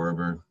you, Ms.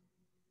 Barber.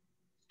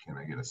 Can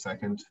I get a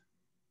second?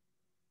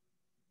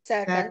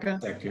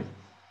 Second. Thank you.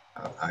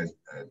 I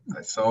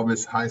saw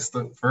Ms.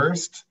 Heislip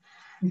first,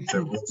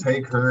 so we'll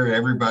take her.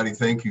 Everybody,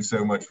 thank you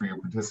so much for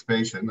your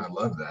participation. I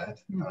love that.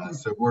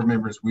 So board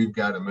members, we've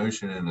got a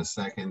motion and a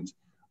second.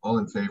 All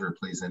in favor,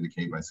 please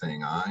indicate by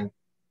saying aye.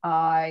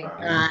 Aye.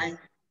 Aye.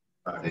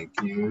 Thank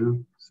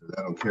you. So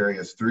that'll carry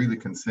us through the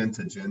consent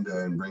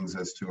agenda and brings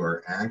us to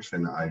our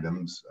action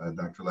items.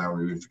 Dr.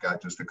 Lowry, we've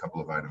got just a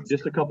couple of items.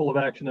 Just a couple of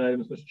action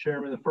items, Mr.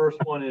 Chairman. The first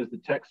one is the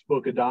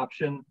textbook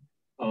adoption.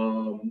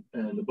 And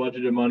the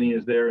budgeted money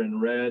is there in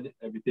red.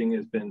 Everything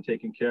has been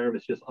taken care of.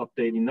 It's just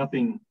updating,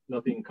 nothing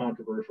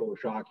controversial or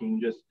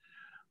shocking, just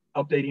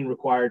updating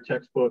required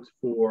textbooks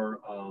for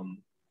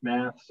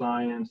math,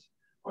 science,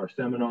 our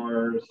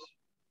seminars,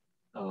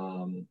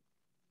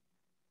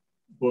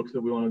 books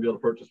that we want to be able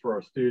to purchase for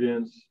our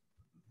students.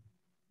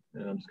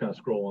 And I'm just kind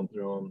of scrolling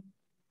through them.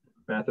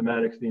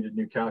 Mathematics needed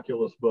new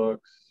calculus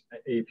books,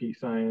 AP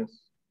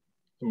science,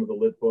 some of the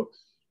lit books,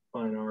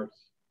 fine arts,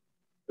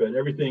 but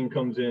everything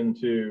comes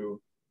into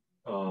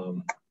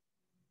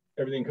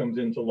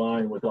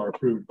line with our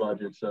approved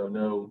budget. So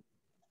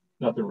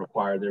nothing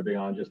required there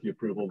beyond just the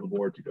approval of the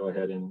board to go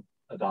ahead and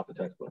adopt the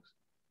textbooks.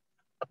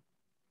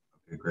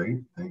 Okay, great,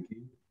 thank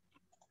you.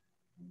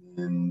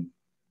 And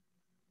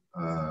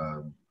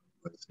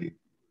let's see,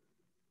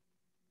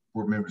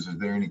 board members, are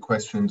there any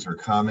questions or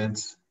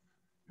comments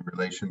in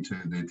relation to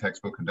the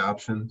textbook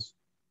adoptions?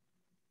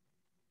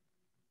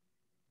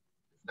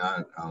 If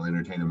not, I'll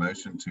entertain a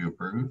motion to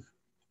approve.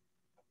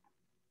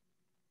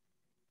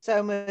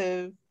 So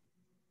moved.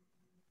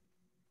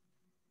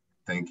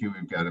 Thank you.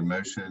 We've got a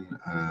motion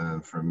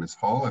from Ms.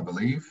 Hall, I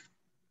believe.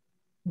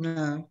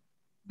 No.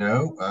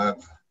 No,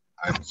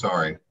 I'm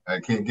sorry. I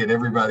can't get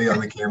everybody on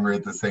the camera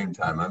at the same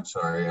time. I'm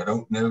sorry. I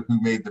don't know who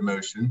made the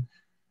motion.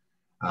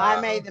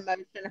 I made the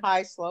motion,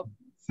 Hyslop.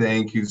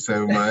 Thank you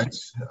so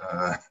much,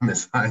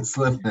 Ms.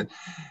 Hyslop.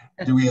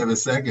 Do we have a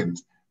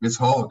second? Ms.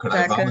 Hall, could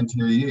I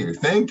volunteer you?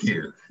 Thank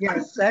you.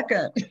 Yes,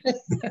 second.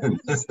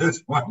 This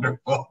is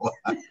wonderful.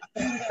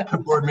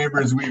 Board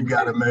members, we've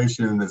got a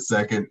motion and a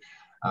second.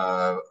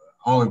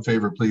 All in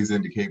favor, please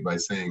indicate by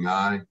saying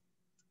aye.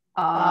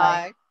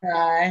 Aye.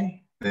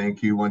 Aye.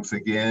 Thank you once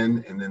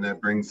again. And then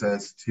that brings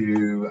us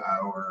to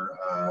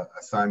our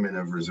assignment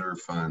of reserve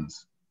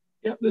funds.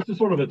 Yep, this is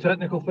sort of a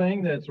technical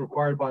thing that's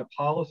required by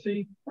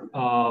policy,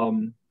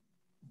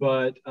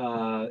 but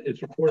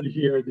it's reported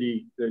here,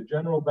 the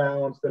general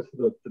balance, that's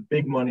the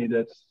big money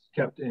that's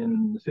kept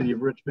in the city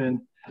of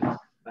Richmond.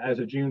 As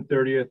of June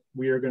 30th,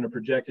 we are going to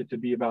project it to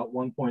be about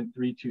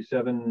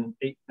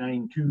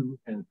 1.327892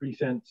 and 3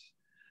 cents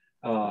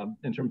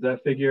in terms of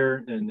that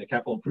figure, and the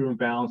capital improvement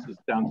balance is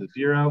down to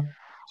 0.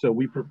 So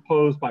we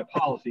propose by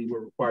policy,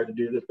 we're required to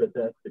do this, but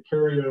that the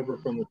carryover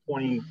from the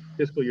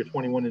fiscal year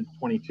 21 into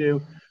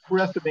 22, we're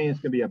estimating it's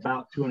going to be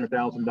about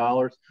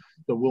 $200,000.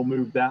 So we'll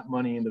move that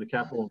money into the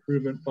capital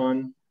improvement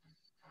fund,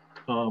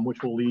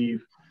 which will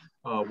leave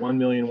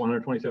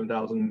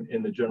 $1,127,000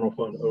 in the general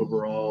fund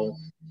overall.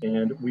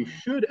 And we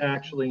should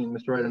actually, and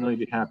Mr. Wright, I know you'd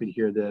be happy to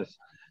hear this.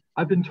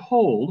 I've been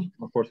told,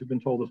 of course, we've been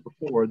told this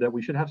before, that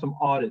we should have some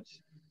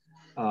audits,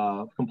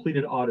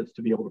 completed audits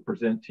to be able to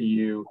present to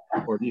you,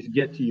 or at least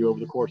get to you over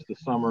the course of the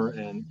summer,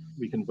 and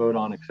we can vote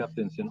on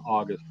acceptance in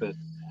August. But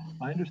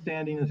my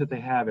understanding is that they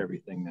have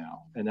everything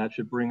now, and that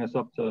should bring us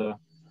up to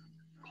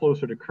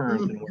closer to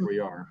current than where we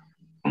are.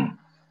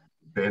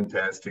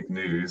 Fantastic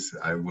news.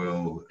 I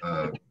will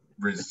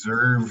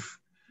reserve.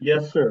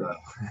 Yes, sir.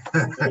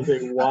 I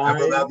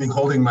will not be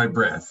holding my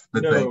breath.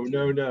 But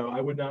no.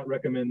 I would not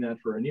recommend that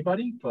for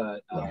anybody,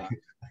 but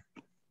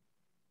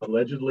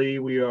allegedly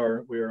we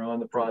are on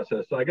the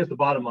process. So I guess the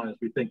bottom line is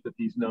we think that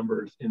these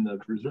numbers in the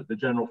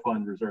general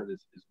fund reserve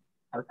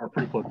are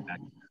pretty close to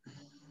accurate.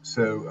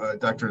 So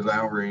Dr.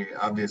 Lowry,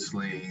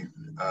 obviously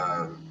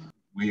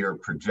we are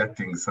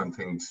projecting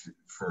something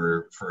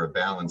for a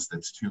balance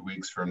that's 2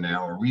 weeks from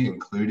now. Are we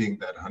including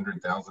that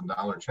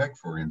 $100,000 check,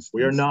 for instance?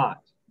 We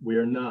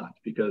are not,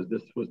 because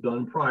this was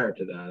done prior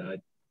to that.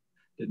 I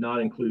did not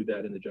include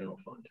that in the general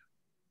fund.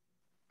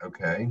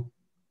 Okay.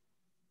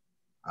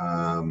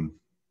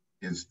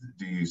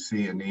 Do you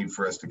see a need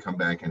for us to come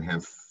back and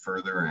have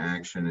further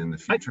action in the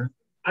future?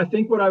 I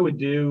think what I would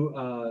do,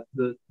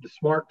 the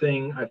smart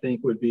thing I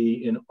think would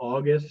be in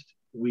August,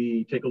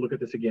 we take a look at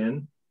this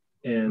again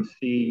and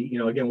see,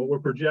 again, what we're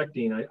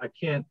projecting. I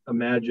can't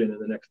imagine in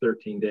the next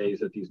 13 days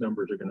that these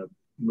numbers are going to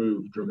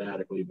move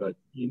dramatically, but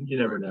you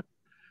never know.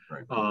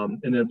 Right.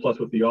 And then plus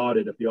with the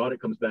audit, if the audit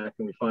comes back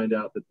and we find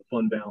out that the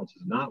fund balance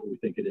is not what we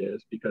think it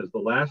is, because the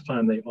last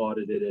time they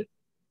audited it,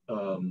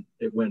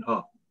 it went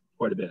up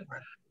quite a bit.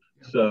 Right.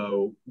 Yeah.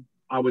 So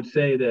I would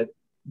say that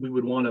we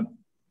would want to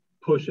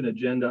push an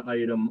agenda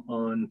item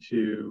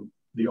onto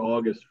the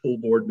August full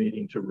board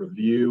meeting to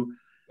review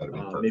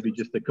maybe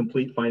just the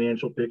complete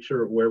financial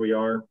picture of where we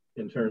are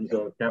in terms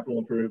of capital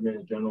improvement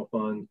and general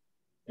fund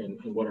and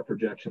what our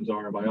projections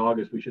are. And by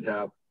August, we should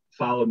have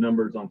solid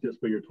numbers on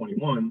fiscal year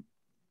 21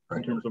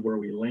 in terms of where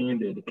we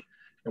landed,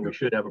 and we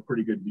should have a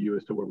pretty good view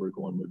as to where we're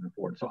going moving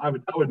forward. So I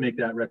would make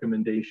that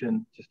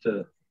recommendation just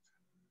to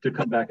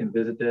come back and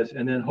visit this,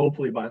 and then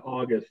hopefully by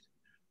August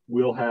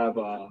we'll have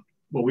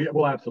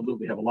we'll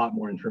absolutely have a lot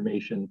more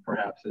information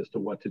perhaps as to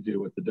what to do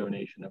with the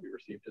donation that we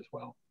received as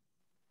well.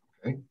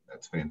 Okay,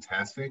 that's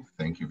fantastic.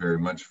 Thank you very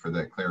much for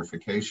that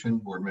clarification.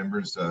 Board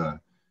members, I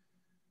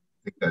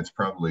think that's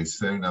probably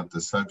setting up the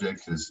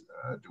subject.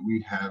 Do we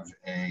have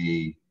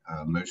a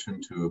motion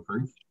to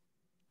approve?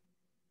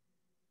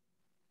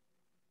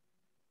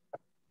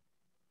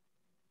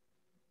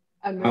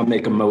 I'll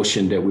make a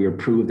motion that we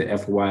approve the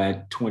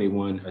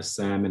FY21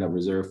 assignment of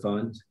reserve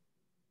funds.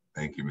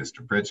 Thank you,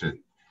 Mr. Pritchett.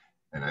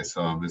 And I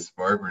saw Ms.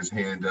 Barber's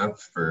hand up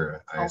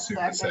for, I assume,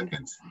 a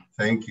second.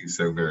 Thank you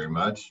so very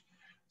much.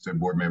 So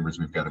board members,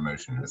 we've got a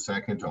motion and a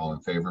second. All in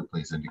favor,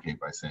 please indicate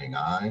by saying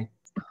aye.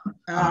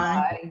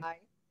 Aye. Aye.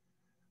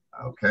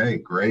 Okay,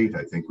 great.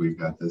 I think we've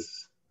got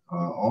this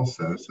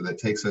also. So that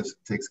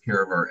takes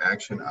care of our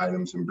action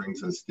items and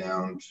brings us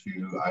down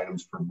to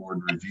items for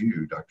board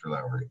review, Dr.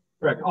 Lowry.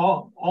 Correct.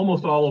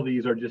 Almost all of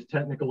these are just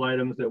technical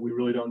items that we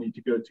really don't need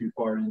to go too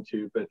far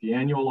into, but the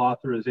annual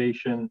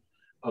authorization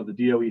of the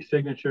DOE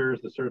signatures,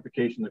 the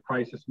certification, the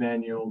crisis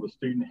manual, the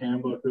student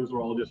handbook, those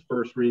are all just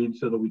first reads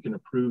so that we can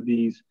approve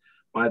these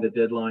by the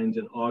deadlines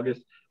in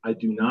August. I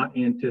do not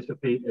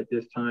anticipate at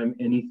this time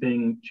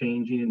anything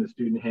changing in the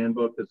student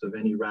handbook that's of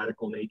any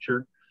radical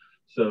nature.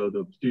 So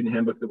the student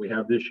handbook that we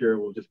have this year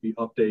will just be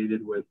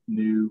updated with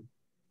new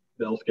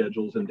bell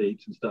schedules and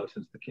dates and stuff,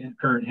 since the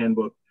current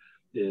handbook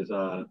is,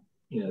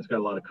 it's got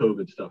a lot of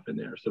COVID stuff in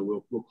there.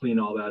 So we'll clean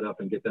all that up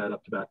and get that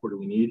up to back where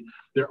we need.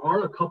 There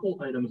are a couple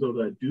items though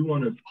that I do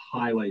want to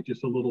highlight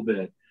just a little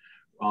bit.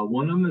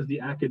 One of them is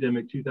the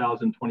academic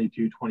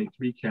 2022-23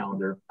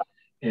 calendar.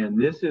 And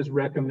this is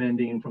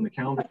recommending from the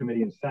calendar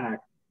committee and SAC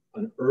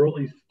an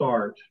early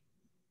start,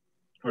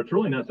 or it's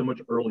really not so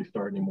much early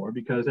start anymore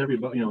because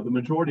everybody, the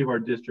majority of our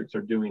districts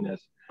are doing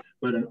this,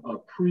 but a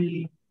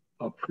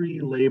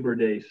pre-Labor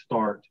Day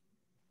start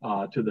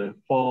to the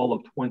fall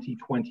of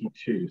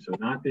 2022. So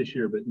not this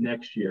year, but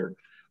next year.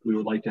 We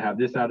would like to have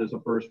this out as a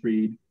first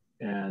read.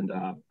 And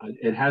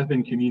it has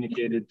been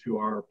communicated to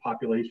our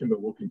population,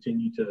 but we'll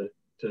continue to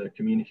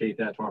communicate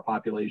that to our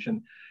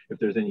population if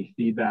there's any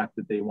feedback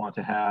that they want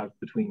to have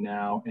between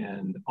now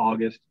and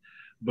August.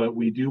 But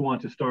we do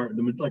want to start,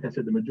 like I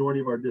said, the majority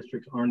of our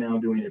districts are now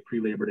doing a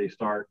pre-Labor Day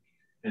start.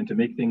 And to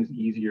make things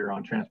easier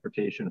on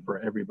transportation for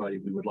everybody,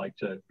 we would like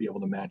to be able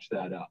to match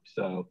that up.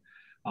 So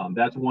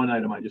that's one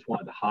item I just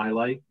wanted to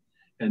highlight.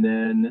 And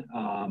then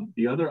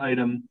the other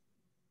item,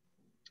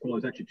 well,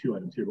 there's actually two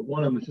items here, but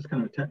one of them is just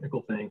kind of a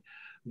technical thing.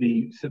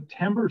 The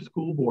September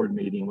school board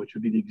meeting, which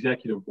would be the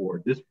executive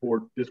board, this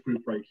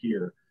group right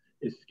here,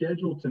 is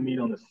scheduled to meet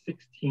on the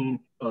 16th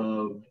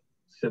of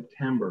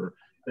September.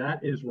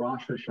 That is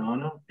Rosh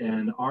Hashanah,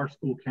 and our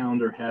school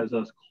calendar has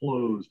us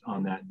closed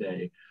on that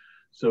day.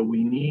 So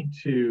we need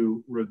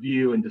to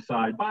review and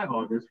decide by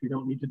August, we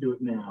don't need to do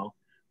it now,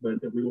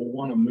 but that we will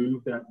want to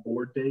move that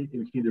board date.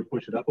 We can either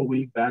push it up a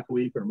week, back a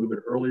week, or move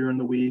it earlier in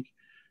the week.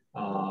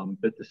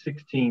 But the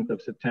 16th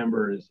of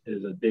September is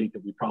a date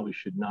that we probably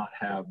should not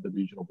have the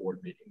regional board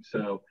meeting.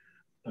 So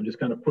I'm just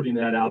kind of putting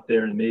that out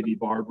there, and maybe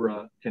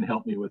Barbara can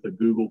help me with a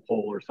Google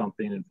poll or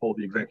something and poll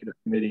the executive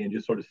committee and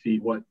just sort of see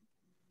what,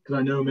 because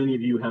I know many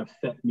of you have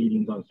set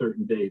meetings on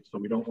certain dates, so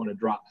we don't want to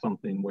drop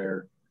something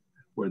where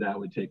that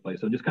would take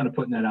place. So just kind of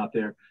putting that out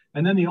there.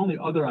 And then the only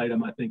other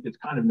item I think that's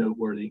kind of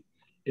noteworthy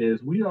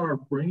is we are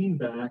bringing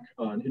back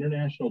an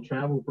international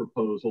travel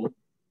proposal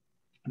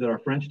that our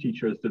French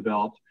teacher has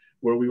developed,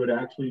 where we would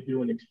actually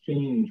do an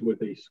exchange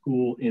with a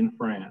school in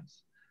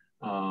France,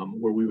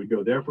 where we would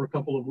go there for a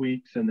couple of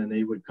weeks and then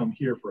they would come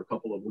here for a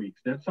couple of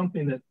weeks. That's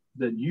something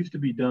that used to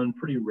be done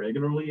pretty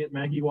regularly at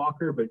Maggie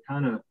Walker, but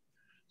kind of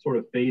sort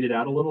of faded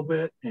out a little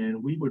bit.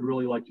 And we would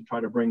really like to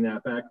try to bring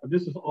that back.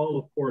 This is all,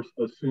 of course,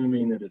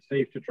 assuming that it's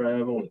safe to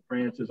travel, that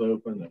France is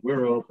open, that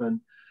we're open,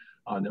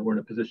 that we're in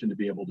a position to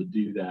be able to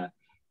do that.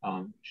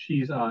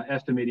 She's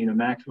estimating a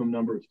maximum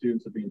number of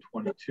students of being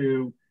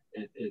 22.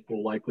 It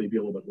will likely be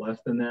a little bit less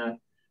than that.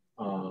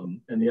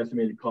 And the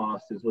estimated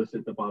cost is listed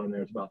at the bottom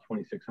there. It's about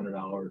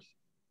 $2,600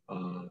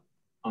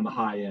 on the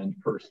high end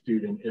per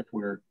student if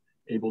we're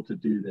able to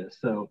do this.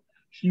 So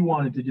she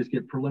wanted to just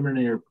get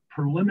preliminary,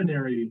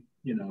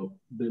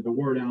 the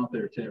word out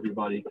there to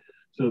everybody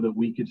so that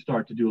we could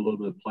start to do a little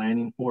bit of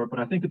planning for it. But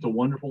I think it's a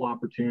wonderful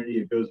opportunity.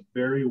 It goes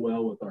very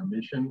well with our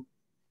mission.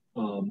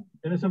 And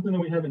it's something that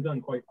we haven't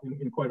done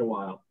in quite a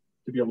while,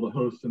 to be able to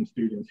host some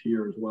students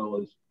here as well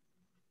as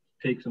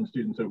take some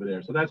students over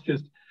there. So that's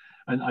just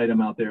an item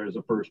out there as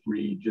a first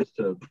read, just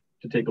to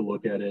take a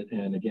look at it.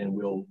 And again,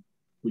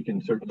 we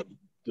can certainly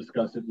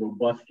discuss it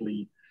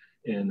robustly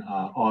in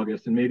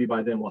August, and maybe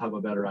by then we'll have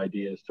a better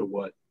idea as to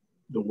what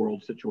the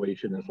world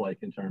situation is like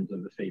in terms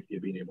of the safety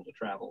of being able to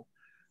travel.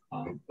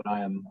 But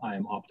I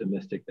am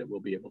optimistic that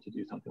we'll be able to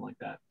do something like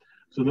that.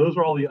 So those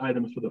are all the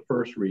items for the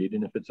first read.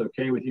 And if it's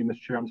okay with you,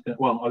 Mr. Chair,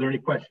 are there any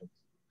questions?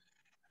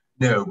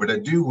 No, but I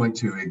do want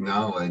to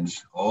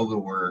acknowledge all the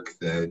work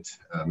that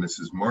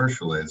Mrs.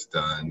 Marshall has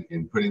done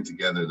in putting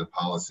together the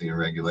policy and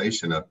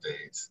regulation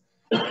updates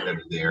that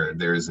are there.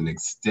 There is an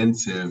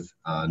extensive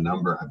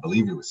number, I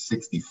believe it was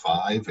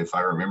 65, if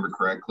I remember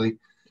correctly.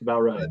 That's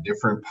about right.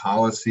 Different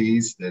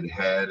policies that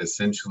had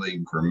essentially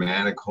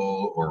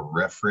grammatical or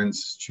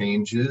reference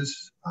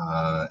changes.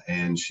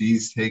 And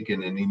she's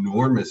taken an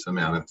enormous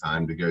amount of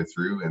time to go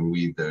through and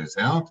weed those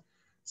out,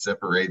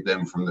 separate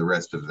them from the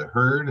rest of the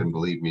herd, and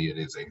believe me, it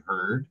is a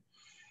herd,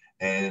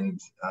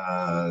 and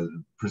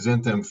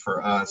present them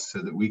for us so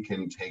that we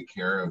can take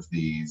care of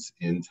these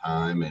in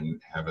time and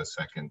have a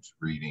second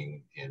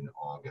reading in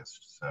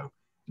August. So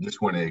I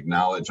just want to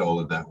acknowledge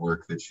all of that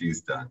work that she's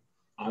done.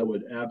 I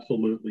would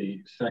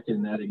absolutely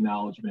second that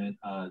acknowledgement,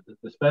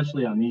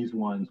 especially on these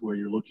ones where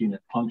you're looking at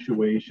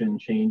punctuation,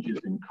 changes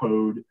in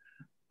code.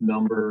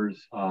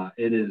 numbers.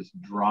 It is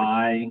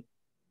dry,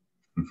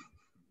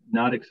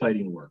 not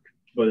exciting work,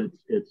 but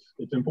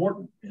it's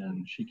important,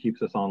 and she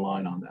keeps us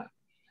online on that.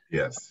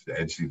 Yes,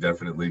 and she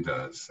definitely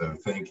does. So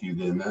thank you.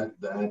 Then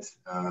that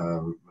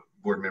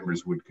board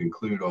members would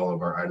conclude all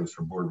of our items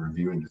for board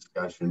review and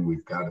discussion.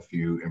 We've got a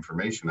few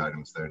information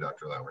items there,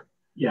 Dr. Lowry.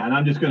 Yeah, and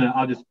I'll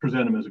just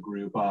present them as a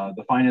group.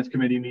 The finance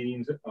committee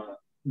meetings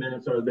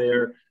minutes are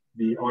there.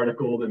 The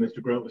article that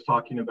Mr. Grote was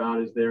talking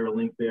about is there, a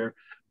link there.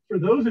 For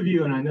those of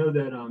you, and I know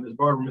that Ms.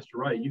 Barbara, Mr.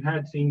 Wright, you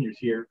had seniors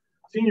here.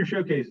 Senior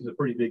Showcase is a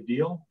pretty big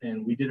deal,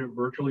 and we did it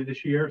virtually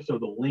this year. So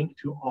the link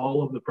to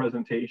all of the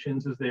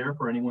presentations is there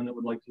for anyone that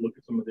would like to look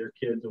at some of their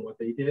kids and what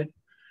they did.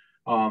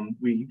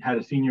 We had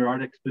a senior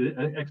art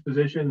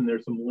exposition, and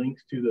there's some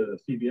links to the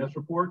CBS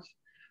reports.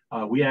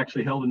 We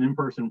actually held an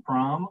in-person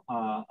prom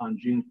on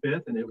June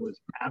 5th, and it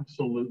was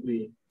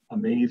absolutely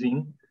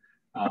amazing.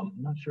 I'm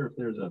not sure if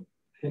there's a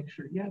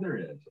picture. Yeah, there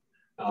is.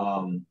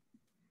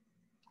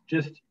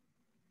 Just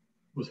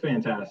was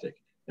fantastic.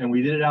 And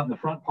we did it out in the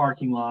front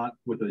parking lot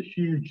with a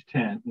huge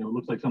tent. You know, it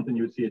looks like something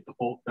you would see at the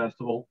Folk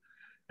Festival.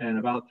 And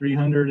about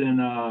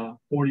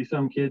 340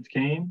 some kids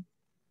came.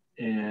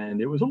 And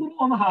it was a little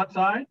on the hot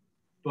side,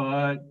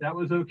 but that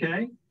was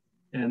okay.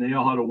 And they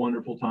all had a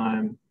wonderful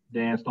time,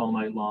 danced all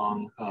night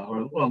long,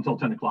 well, until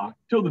 10 o'clock,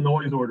 till the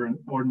noise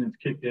ordinance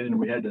kicked in and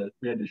we had to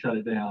shut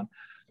it down.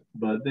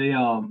 But they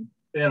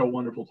had a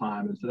wonderful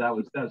time. And so that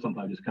was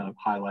something I just kind of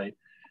highlight.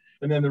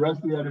 And then the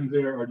rest of the items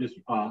there are just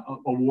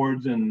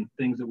awards and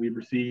things that we've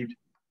received.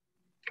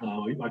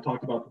 I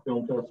talked about the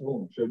film festival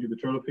and showed you the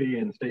trophy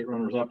and state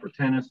runners up for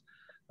tennis.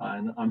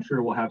 And I'm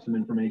sure we'll have some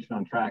information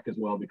on track as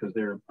well, because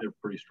they're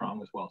pretty strong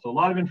as well. So a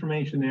lot of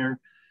information there,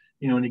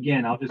 you know, and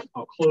again, I'll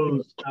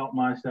close out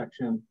my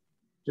section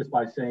just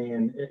by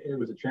saying it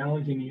was a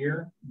challenging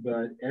year,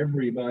 but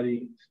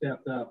everybody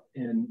stepped up.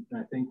 And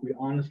I think we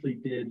honestly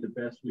did the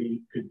best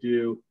we could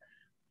do,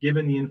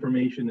 given the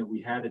information that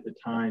we had at the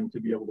time, to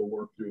be able to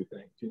work through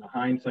things. You know,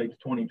 hindsight's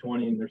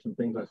 2020, and there's some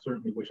things I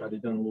certainly wish I'd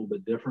have done a little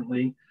bit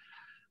differently.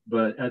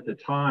 But at the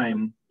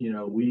time, you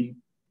know, we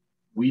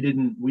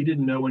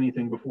didn't know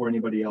anything before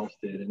anybody else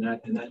did, and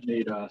that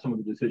made some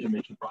of the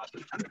decision-making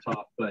process kind of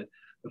tough. But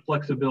the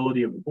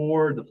flexibility of the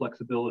board, the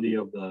flexibility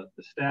of the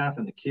staff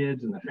and the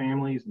kids and the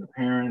families and the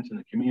parents and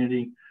the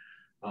community,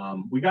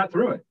 we got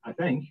through it. I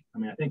think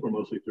we're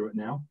mostly through it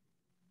now.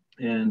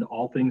 And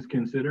all things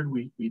considered,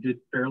 we did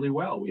fairly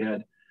well. We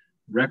had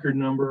record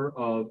number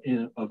of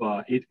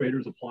eighth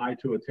graders apply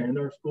to attend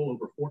our school.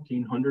 Over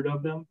 1,400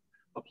 of them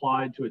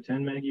applied to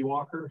attend Maggie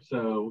Walker.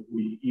 So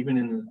we, even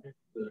in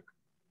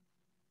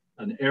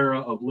an era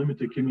of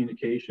limited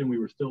communication, we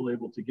were still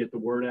able to get the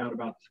word out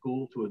about the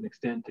school to an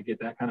extent to get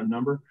that kind of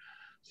number.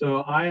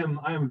 So I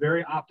am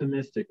very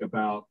optimistic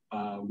about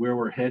where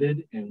we're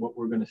headed and what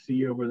we're going to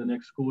see over the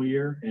next school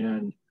year.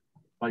 And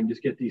if I can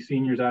just get these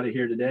seniors out of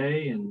here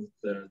today and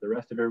the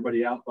rest of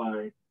everybody out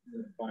by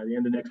the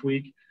end of next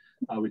week,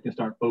 we can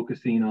start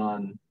focusing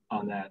on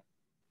that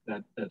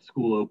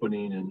school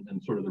opening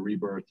and sort of the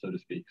rebirth, so to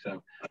speak.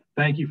 So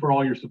thank you for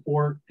all your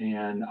support,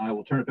 and I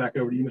will turn it back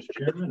over to you, Mr.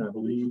 Chairman. I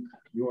believe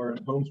you are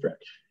in home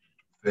stretch.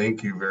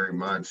 Thank you very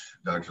much,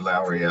 Dr.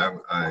 Lowry.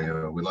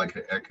 I would like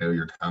to echo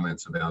your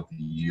comments about the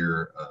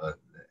year,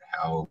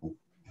 how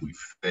we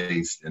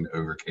faced and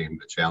overcame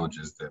the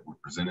challenges that were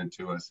presented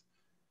to us.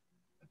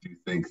 I do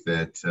think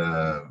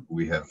that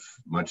we have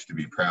much to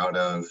be proud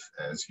of,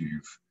 as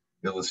you've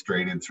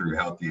illustrated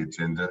throughout the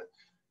agenda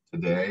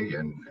today,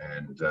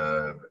 and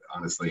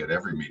honestly at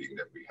every meeting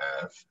that we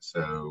have.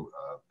 So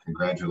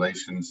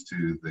congratulations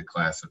to the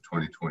class of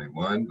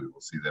 2021. We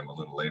will see them a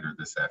little later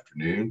this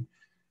afternoon.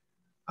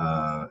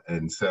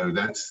 And so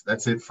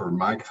that's it for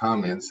my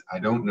comments. I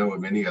don't know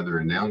of any other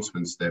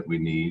announcements that we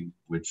need.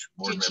 Which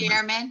board Mr.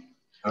 Chairman,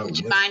 would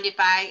you mind if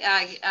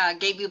I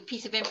gave you a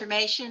piece of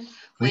information?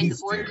 When the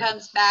board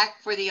comes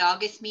back for the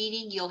August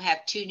meeting, you'll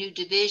have 2 new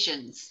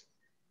divisions.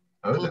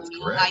 Oh, that's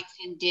correct. Heights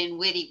and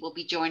Dinwiddie will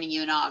be joining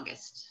you in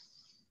August.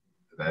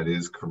 That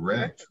is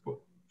correct.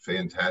 Well,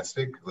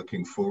 fantastic.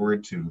 Looking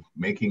forward to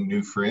making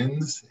new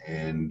friends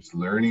and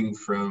learning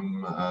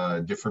from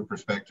different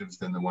perspectives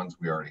than the ones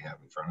we already have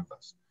in front of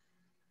us.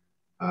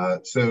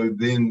 So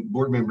then,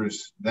 board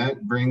members,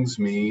 that brings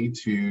me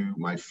to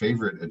my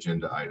favorite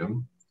agenda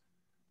item.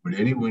 Would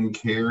anyone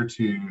care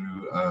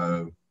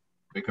to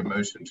make a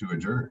motion to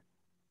adjourn?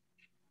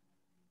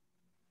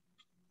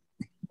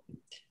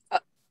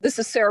 This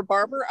is Sarah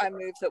Barber. I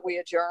move that we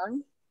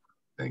adjourn.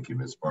 Thank you,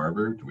 Ms.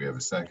 Barber. Do we have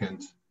a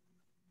second?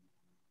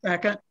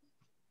 Second.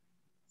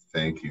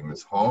 Thank you,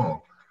 Ms.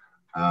 Hall.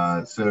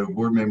 So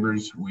board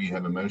members, we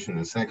have a motion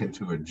and a second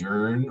to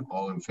adjourn.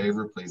 All in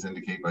favor, please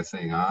indicate by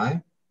saying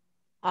aye.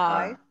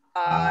 Aye.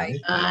 Aye.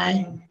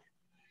 Aye.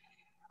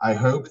 I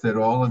hope that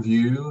all of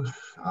you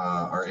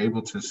are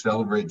able to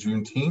celebrate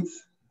Juneteenth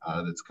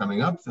that's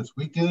coming up this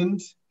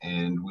weekend,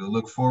 and we'll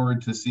look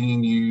forward to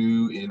seeing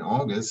you in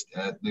August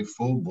at the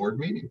full board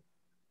meeting.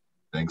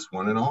 Thanks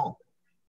one and all.